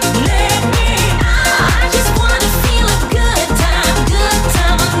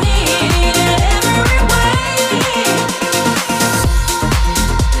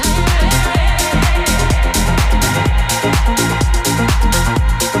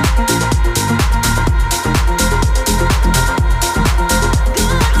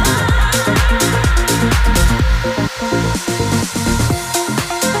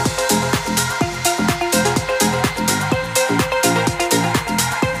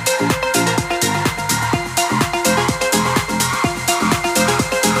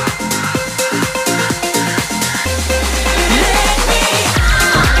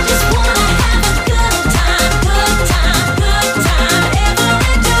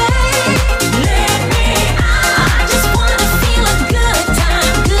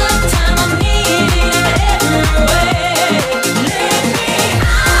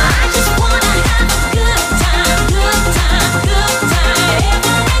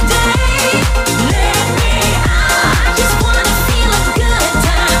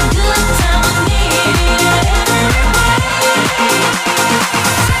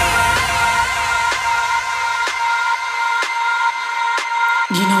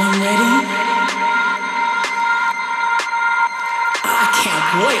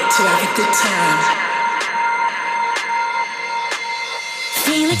 can't wait to have a good time.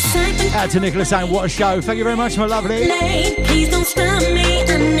 Out to Nicholas saying, what a show. Thank you very much, my lovely. Please don't stop me,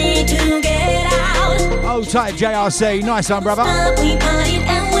 I need to get out. Oh, tight JRC. Nice one, brother. We partied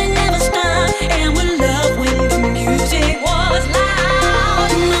and we never stopped, and we loved when the music was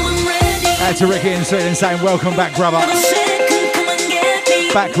loud. Now I'm ready. Out to Ricky in Sweden saying, welcome back, brother.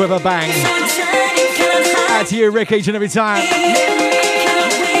 Back with a bang. Out to you, Rick, each and every time.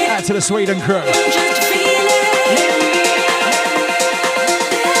 Out to the Sweden crew.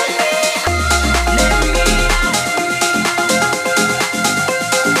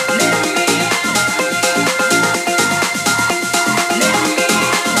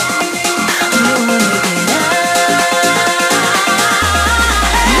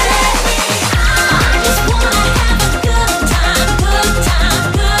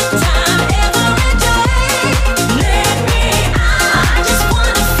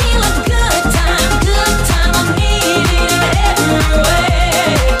 Good time, good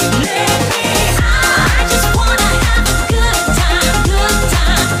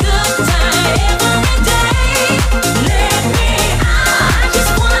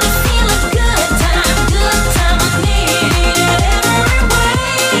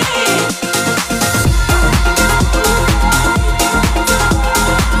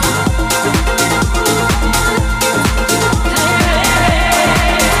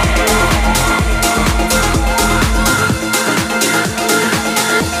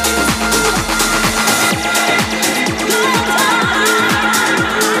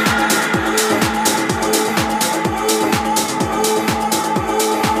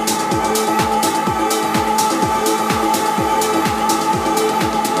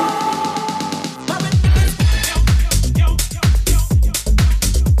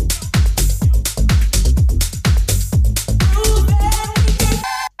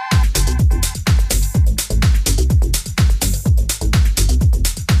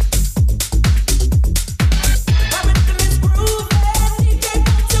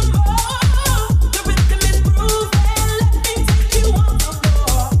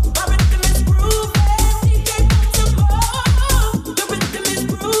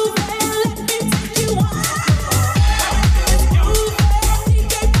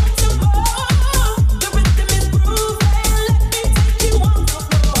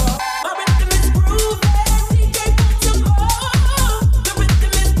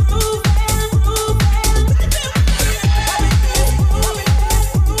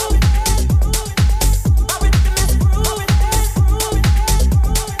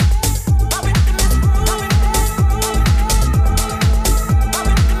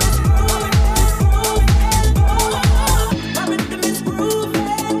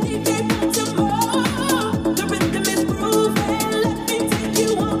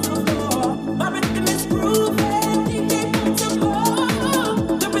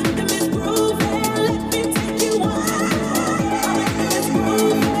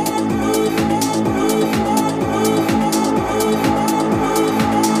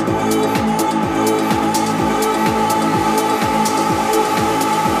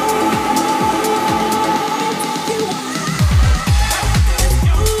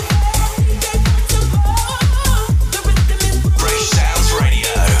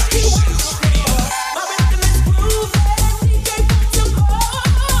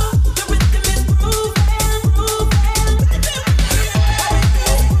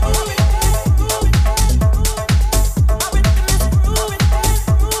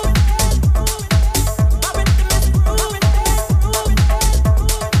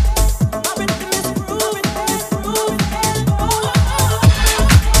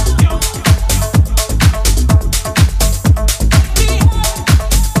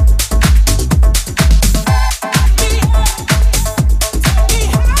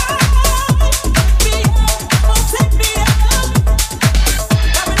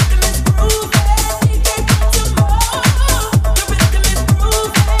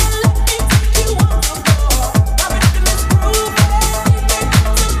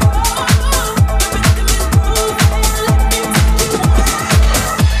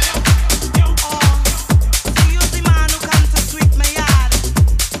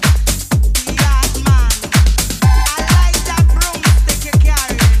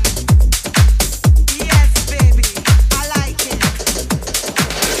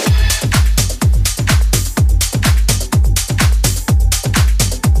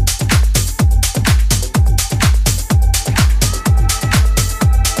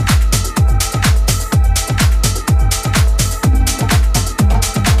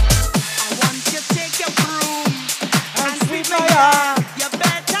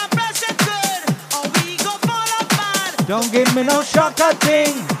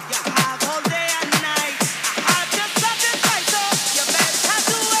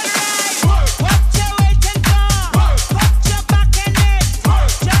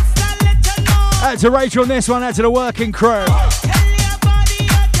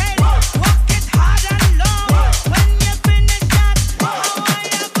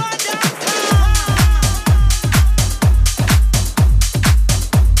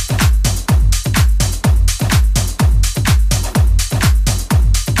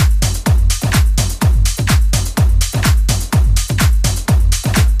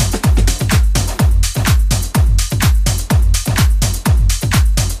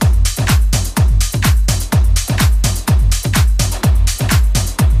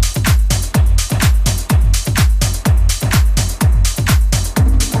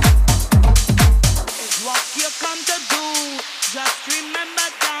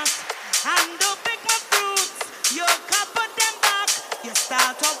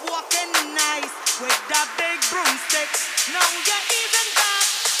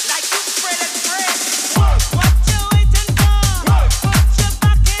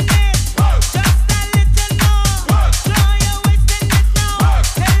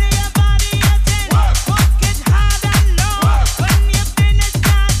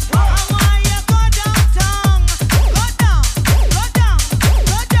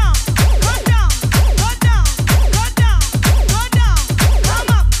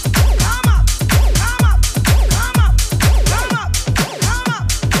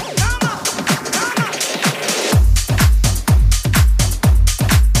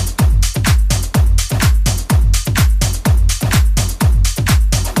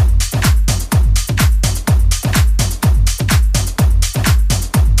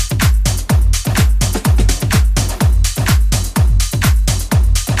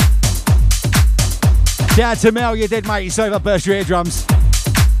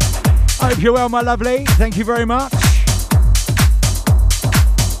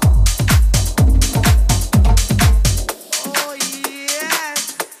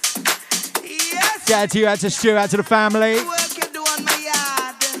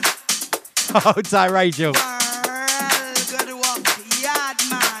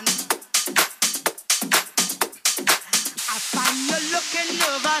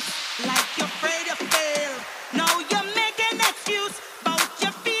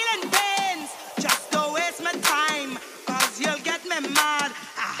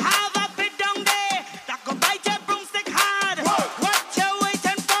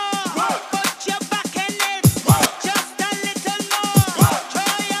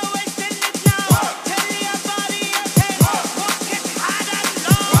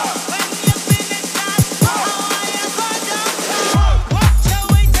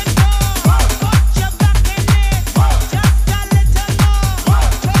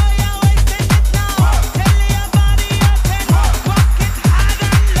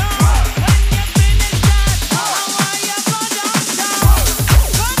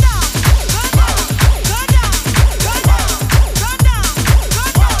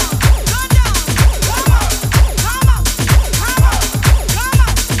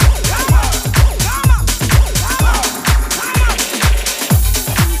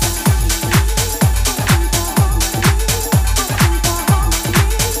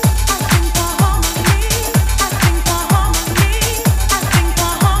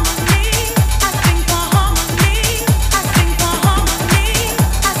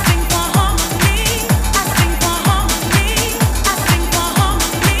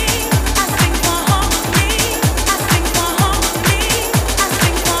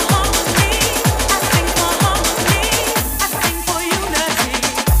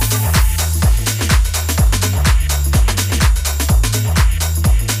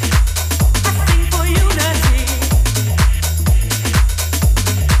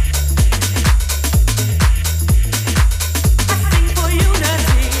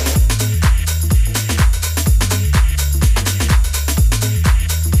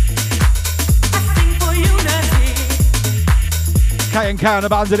K and Count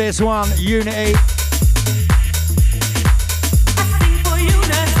up under this one, Unity.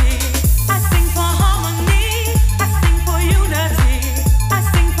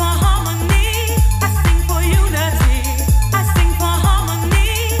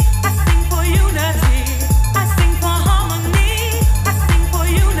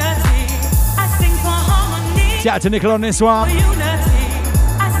 Shout out to Nickel on this one.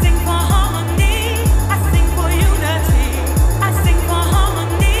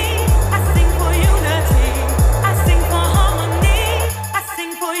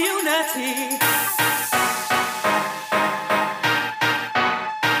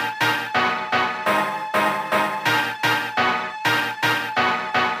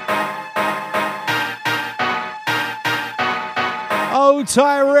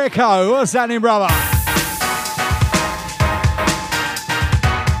 Ty Rico. What's happening, brother?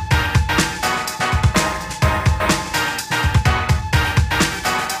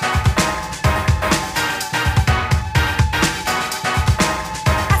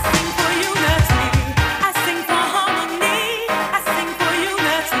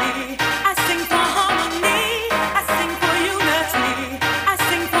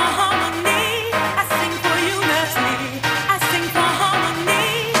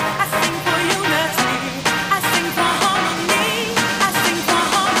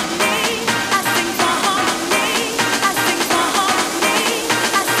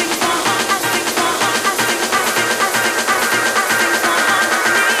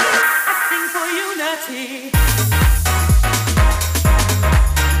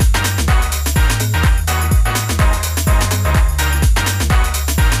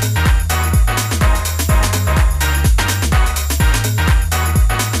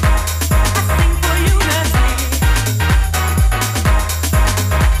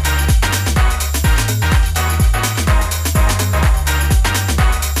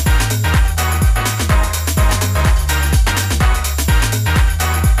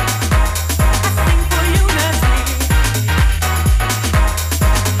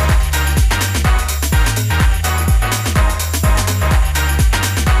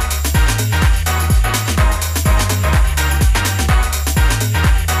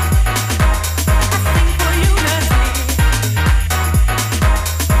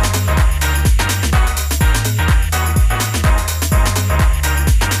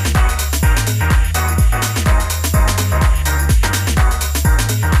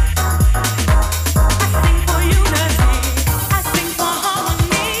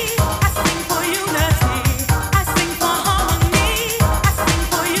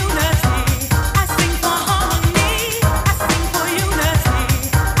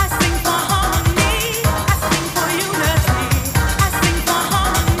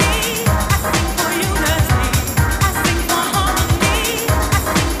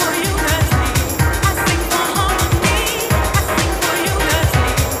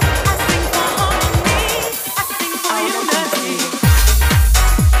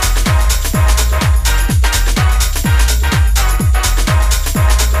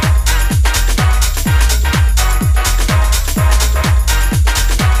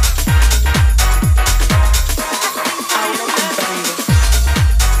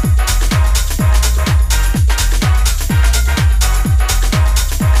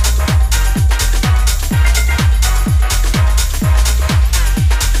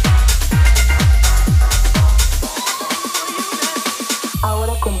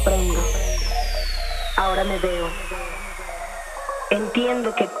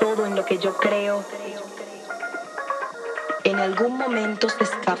 Entiendo que todo en lo que yo creo en algún momento se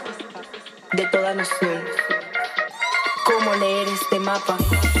escapa de toda noción. ¿Cómo leer este mapa?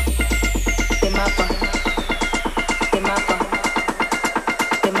 Este mapa. Este mapa.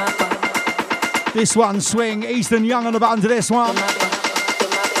 Este mapa. This one, swing. Easton Young on the button to this one.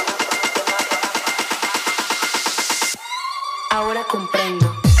 Ahora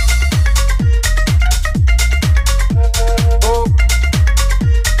comprendo.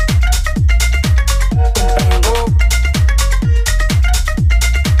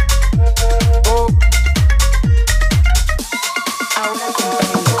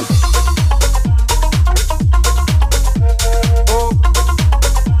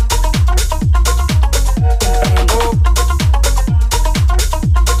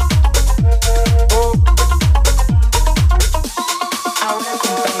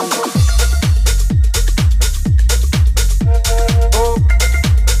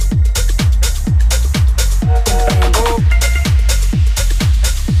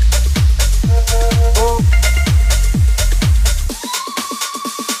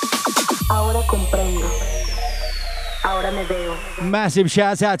 Massive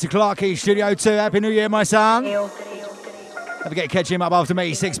shout out to Clarky, Studio 2. Happy New Year, my son. Don't forget to catch him up after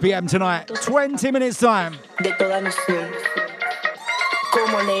me, 6 p.m. tonight. 20 minutes time. De toda noción.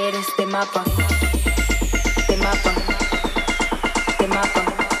 ¿Cómo leer este mapa? Este mapa. Este mapa.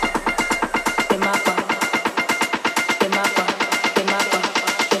 Este mapa. Este mapa. Este mapa.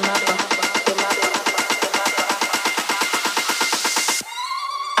 Este mapa. Este mapa.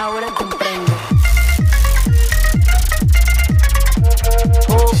 Ahora comprendo.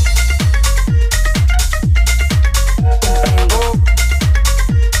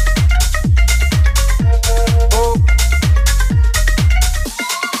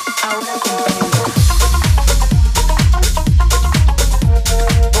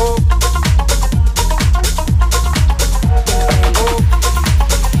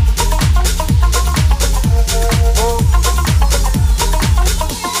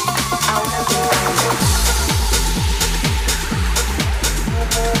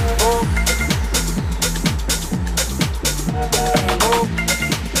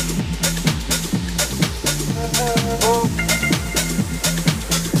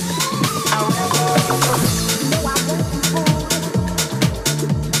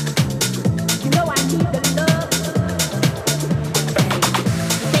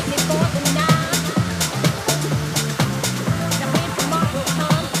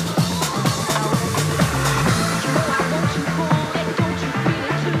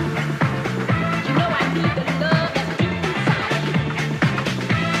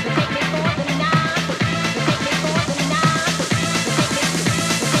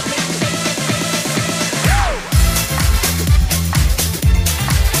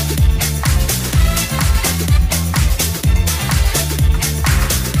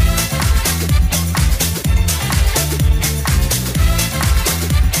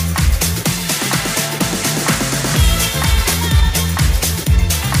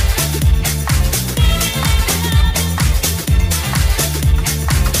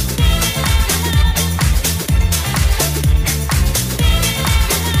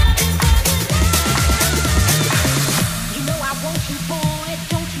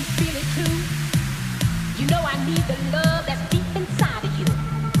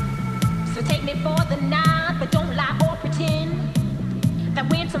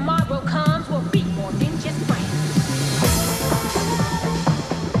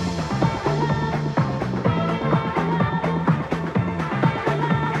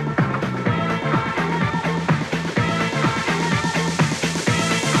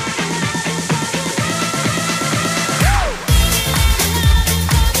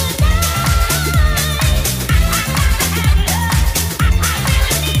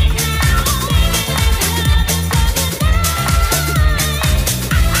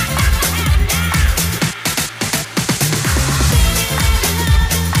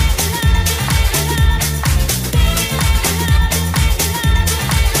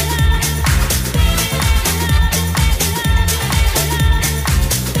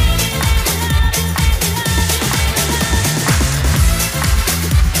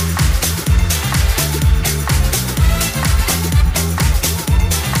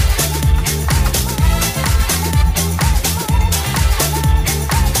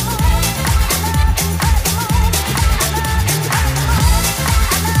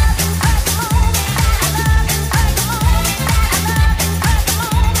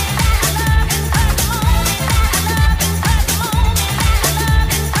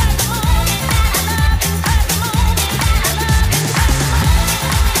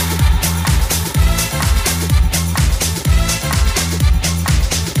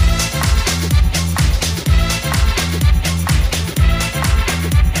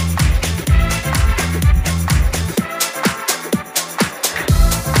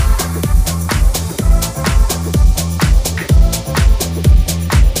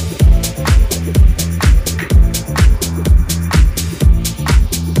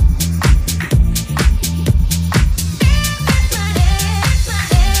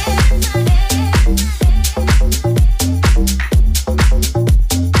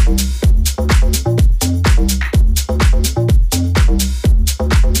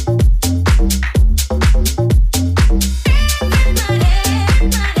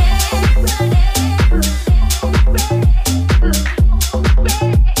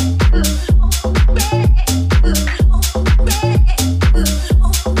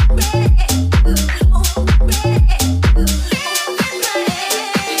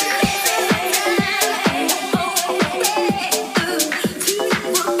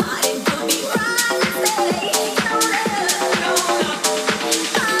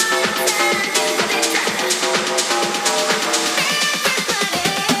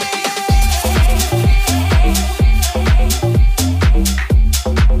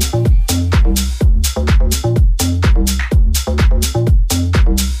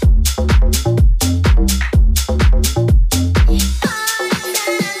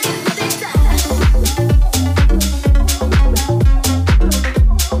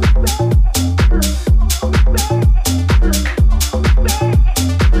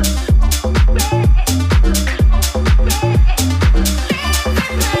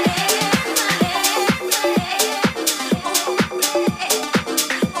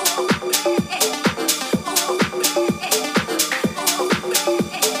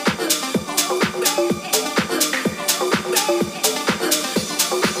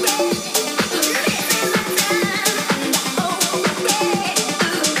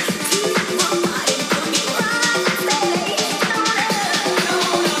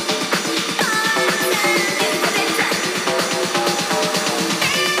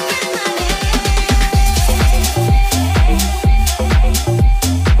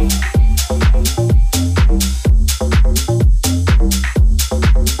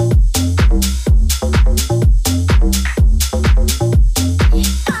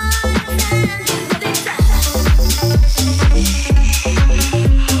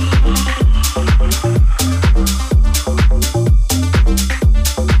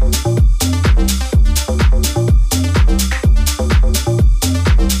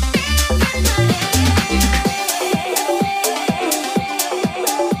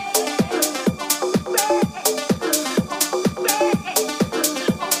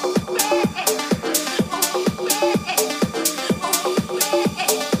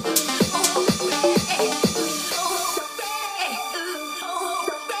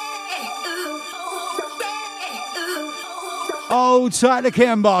 Old tight to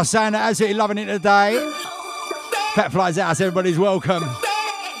Kimber, saying that absolutely loving it today. Fat Flies House, everybody's welcome.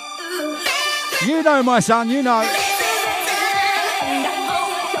 You know, my son, you know.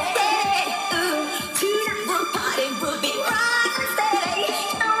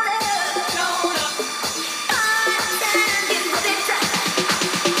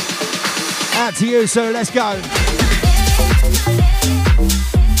 Out to you, so let's go.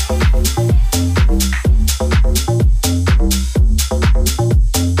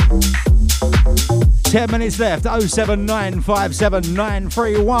 Ten minutes left. 07957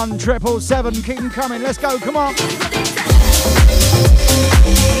 931 777. Keep them coming. Let's go. Come on.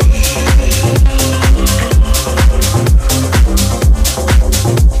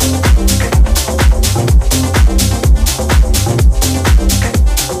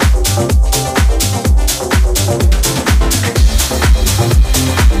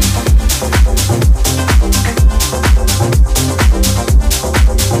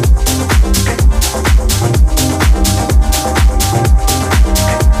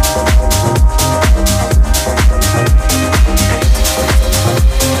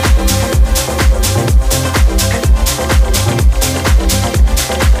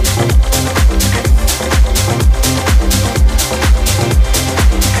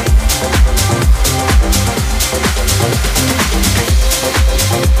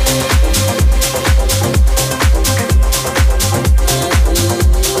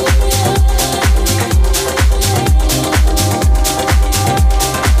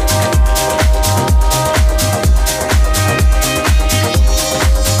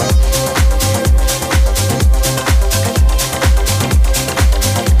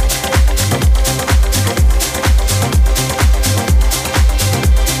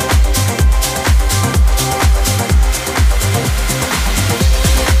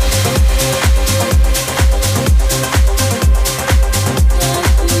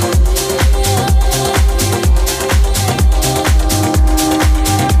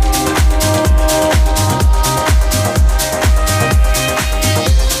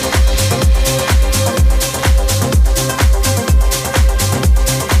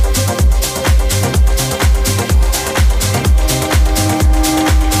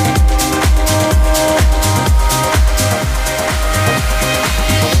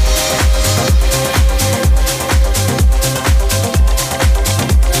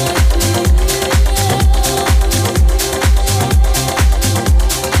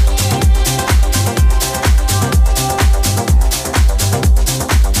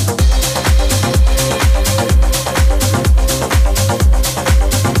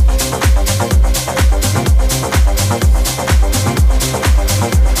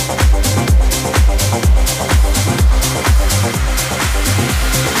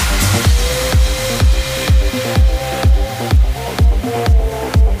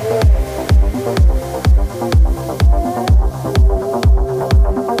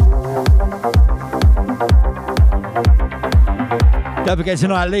 Don't forget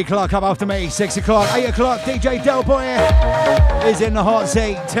tonight, Lee Clark up after me, 6 o'clock, 8 o'clock, DJ Del Boy is in the hot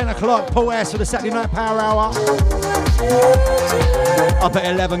seat, 10 o'clock, Paul S for the Saturday Night Power Hour. Up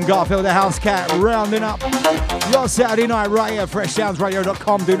at 11, Garfield the House Cat, rounding up your Saturday night right here,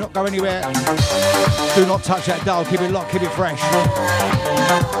 freshsoundsradio.com. Do not go anywhere. Do not touch that dial, keep it locked, keep it fresh.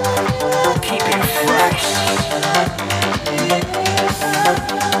 Keep it fresh.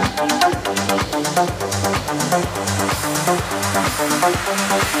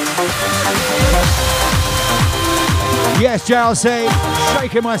 Yes, JLC,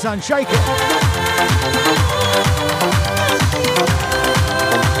 shake it, my son, shake it.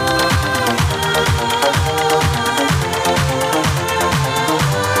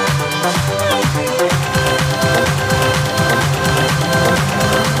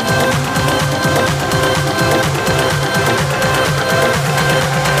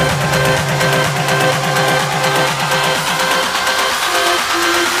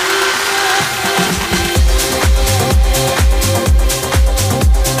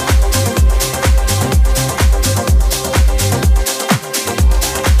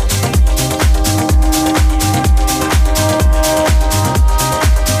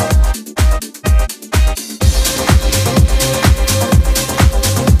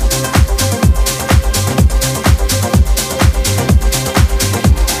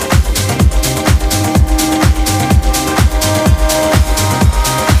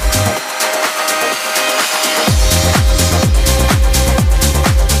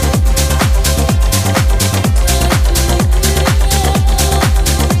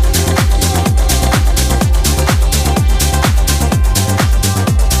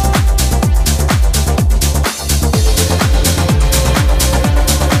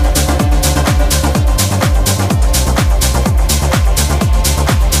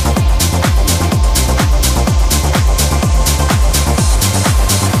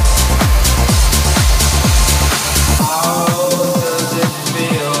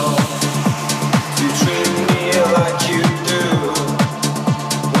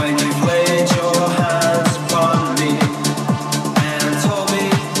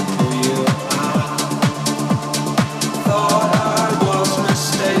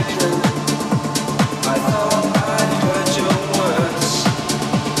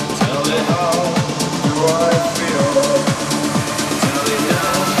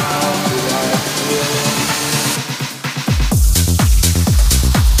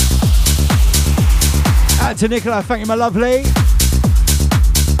 to Nicola, thank you, my lovely.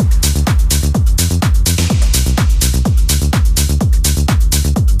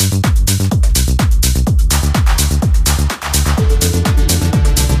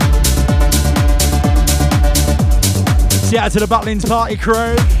 Shout out to the Butlins party crew.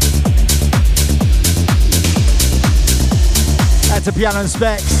 Out to Piano and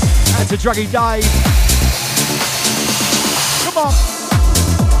Specs. Out to Druggy Dave. Come on.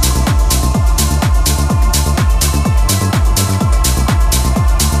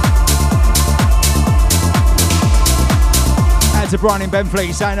 Out to Brian in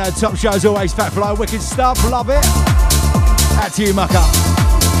Benfleet saying top show as always, Fat Fly, wicked stuff, love it. Out to you, Mucker.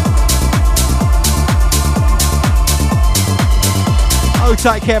 Oh,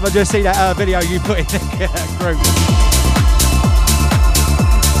 take care, I just see that video you put in the group.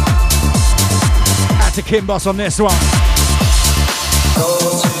 Out to Kim Boss on this one.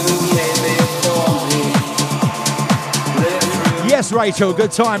 Yes, Rachel,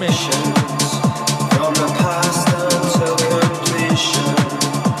 good timing.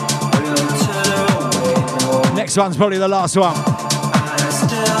 Next one's probably the last one.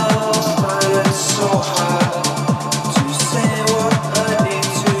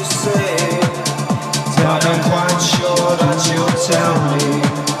 I'm quite sure that you'll tell me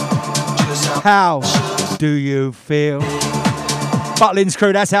just how do you feel? Butlins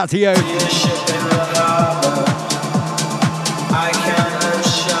crew, that's out to you.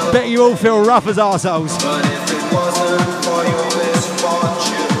 Bet you all feel rough as arseholes. But if it wasn't for your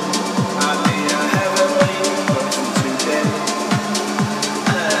misfortune, I'd be a heavenly person today.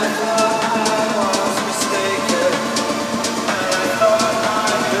 And I thought I was mistaken, and I thought I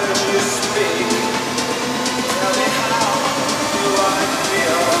heard you speak. Tell me how do I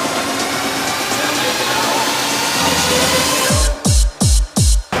feel? Tell me how.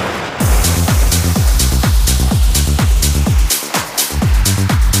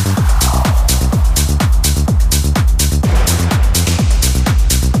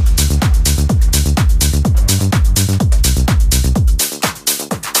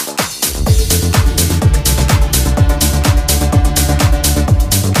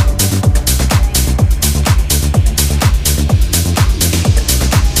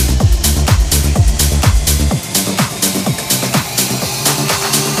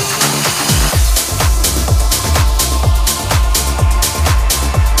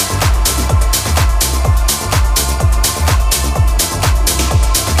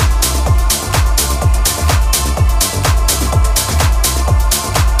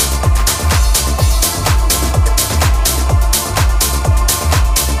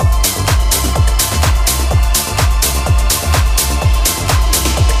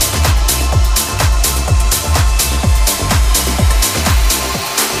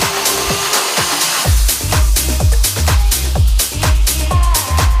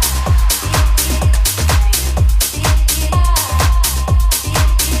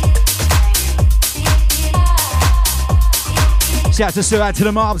 Shout out to Sue, out to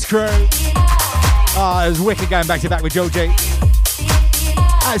the Marbs crew. Oh, it was wicked going back to back with Georgie.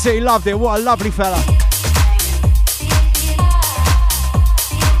 Absolutely loved it. What a lovely fella.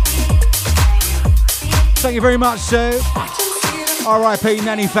 Thank you very much, Sue. R.I.P.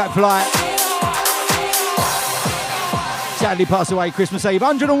 Nanny Fat Flight. Sadly passed away Christmas Eve.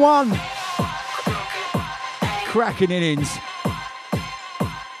 101. Cracking innings.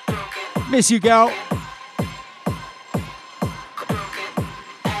 Miss you, girl.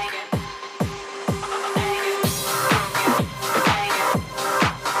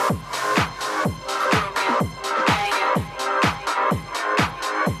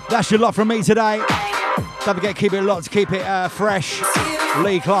 That's your lot from me today. Don't forget, keep it locked, keep it fresh.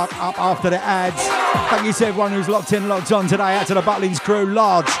 Lee Clark up after the ads. Thank you to everyone who's locked in, locked on today. Out to the Butlins crew,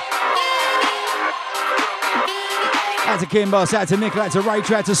 large. Out to Kim Boss, out to Nicola, out to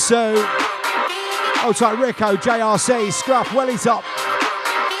Rachel, out to Sue. Old tight Rico, JRC, Scruff, Welly Top.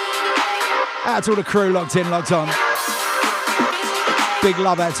 Out to all the crew locked in, locked on. Big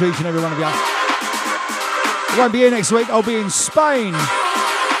love out to each and every one of you. I won't be here next week, I'll be in Spain.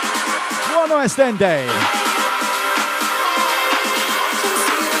 Buenos Estende.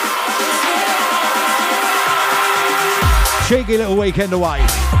 Cheeky little weekend away.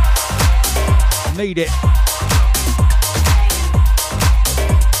 Need it.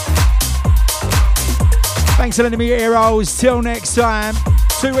 Thanks for lending me your ear-rolls. Till next time.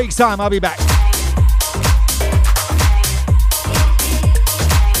 2 weeks' time, I'll be back.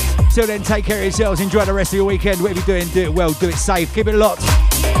 Till then, take care of yourselves. Enjoy the rest of your weekend. Whatever you're doing, do it well. Do it safe. Keep it locked.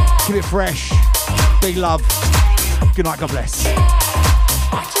 Keep it fresh. Big love. Good night. God bless.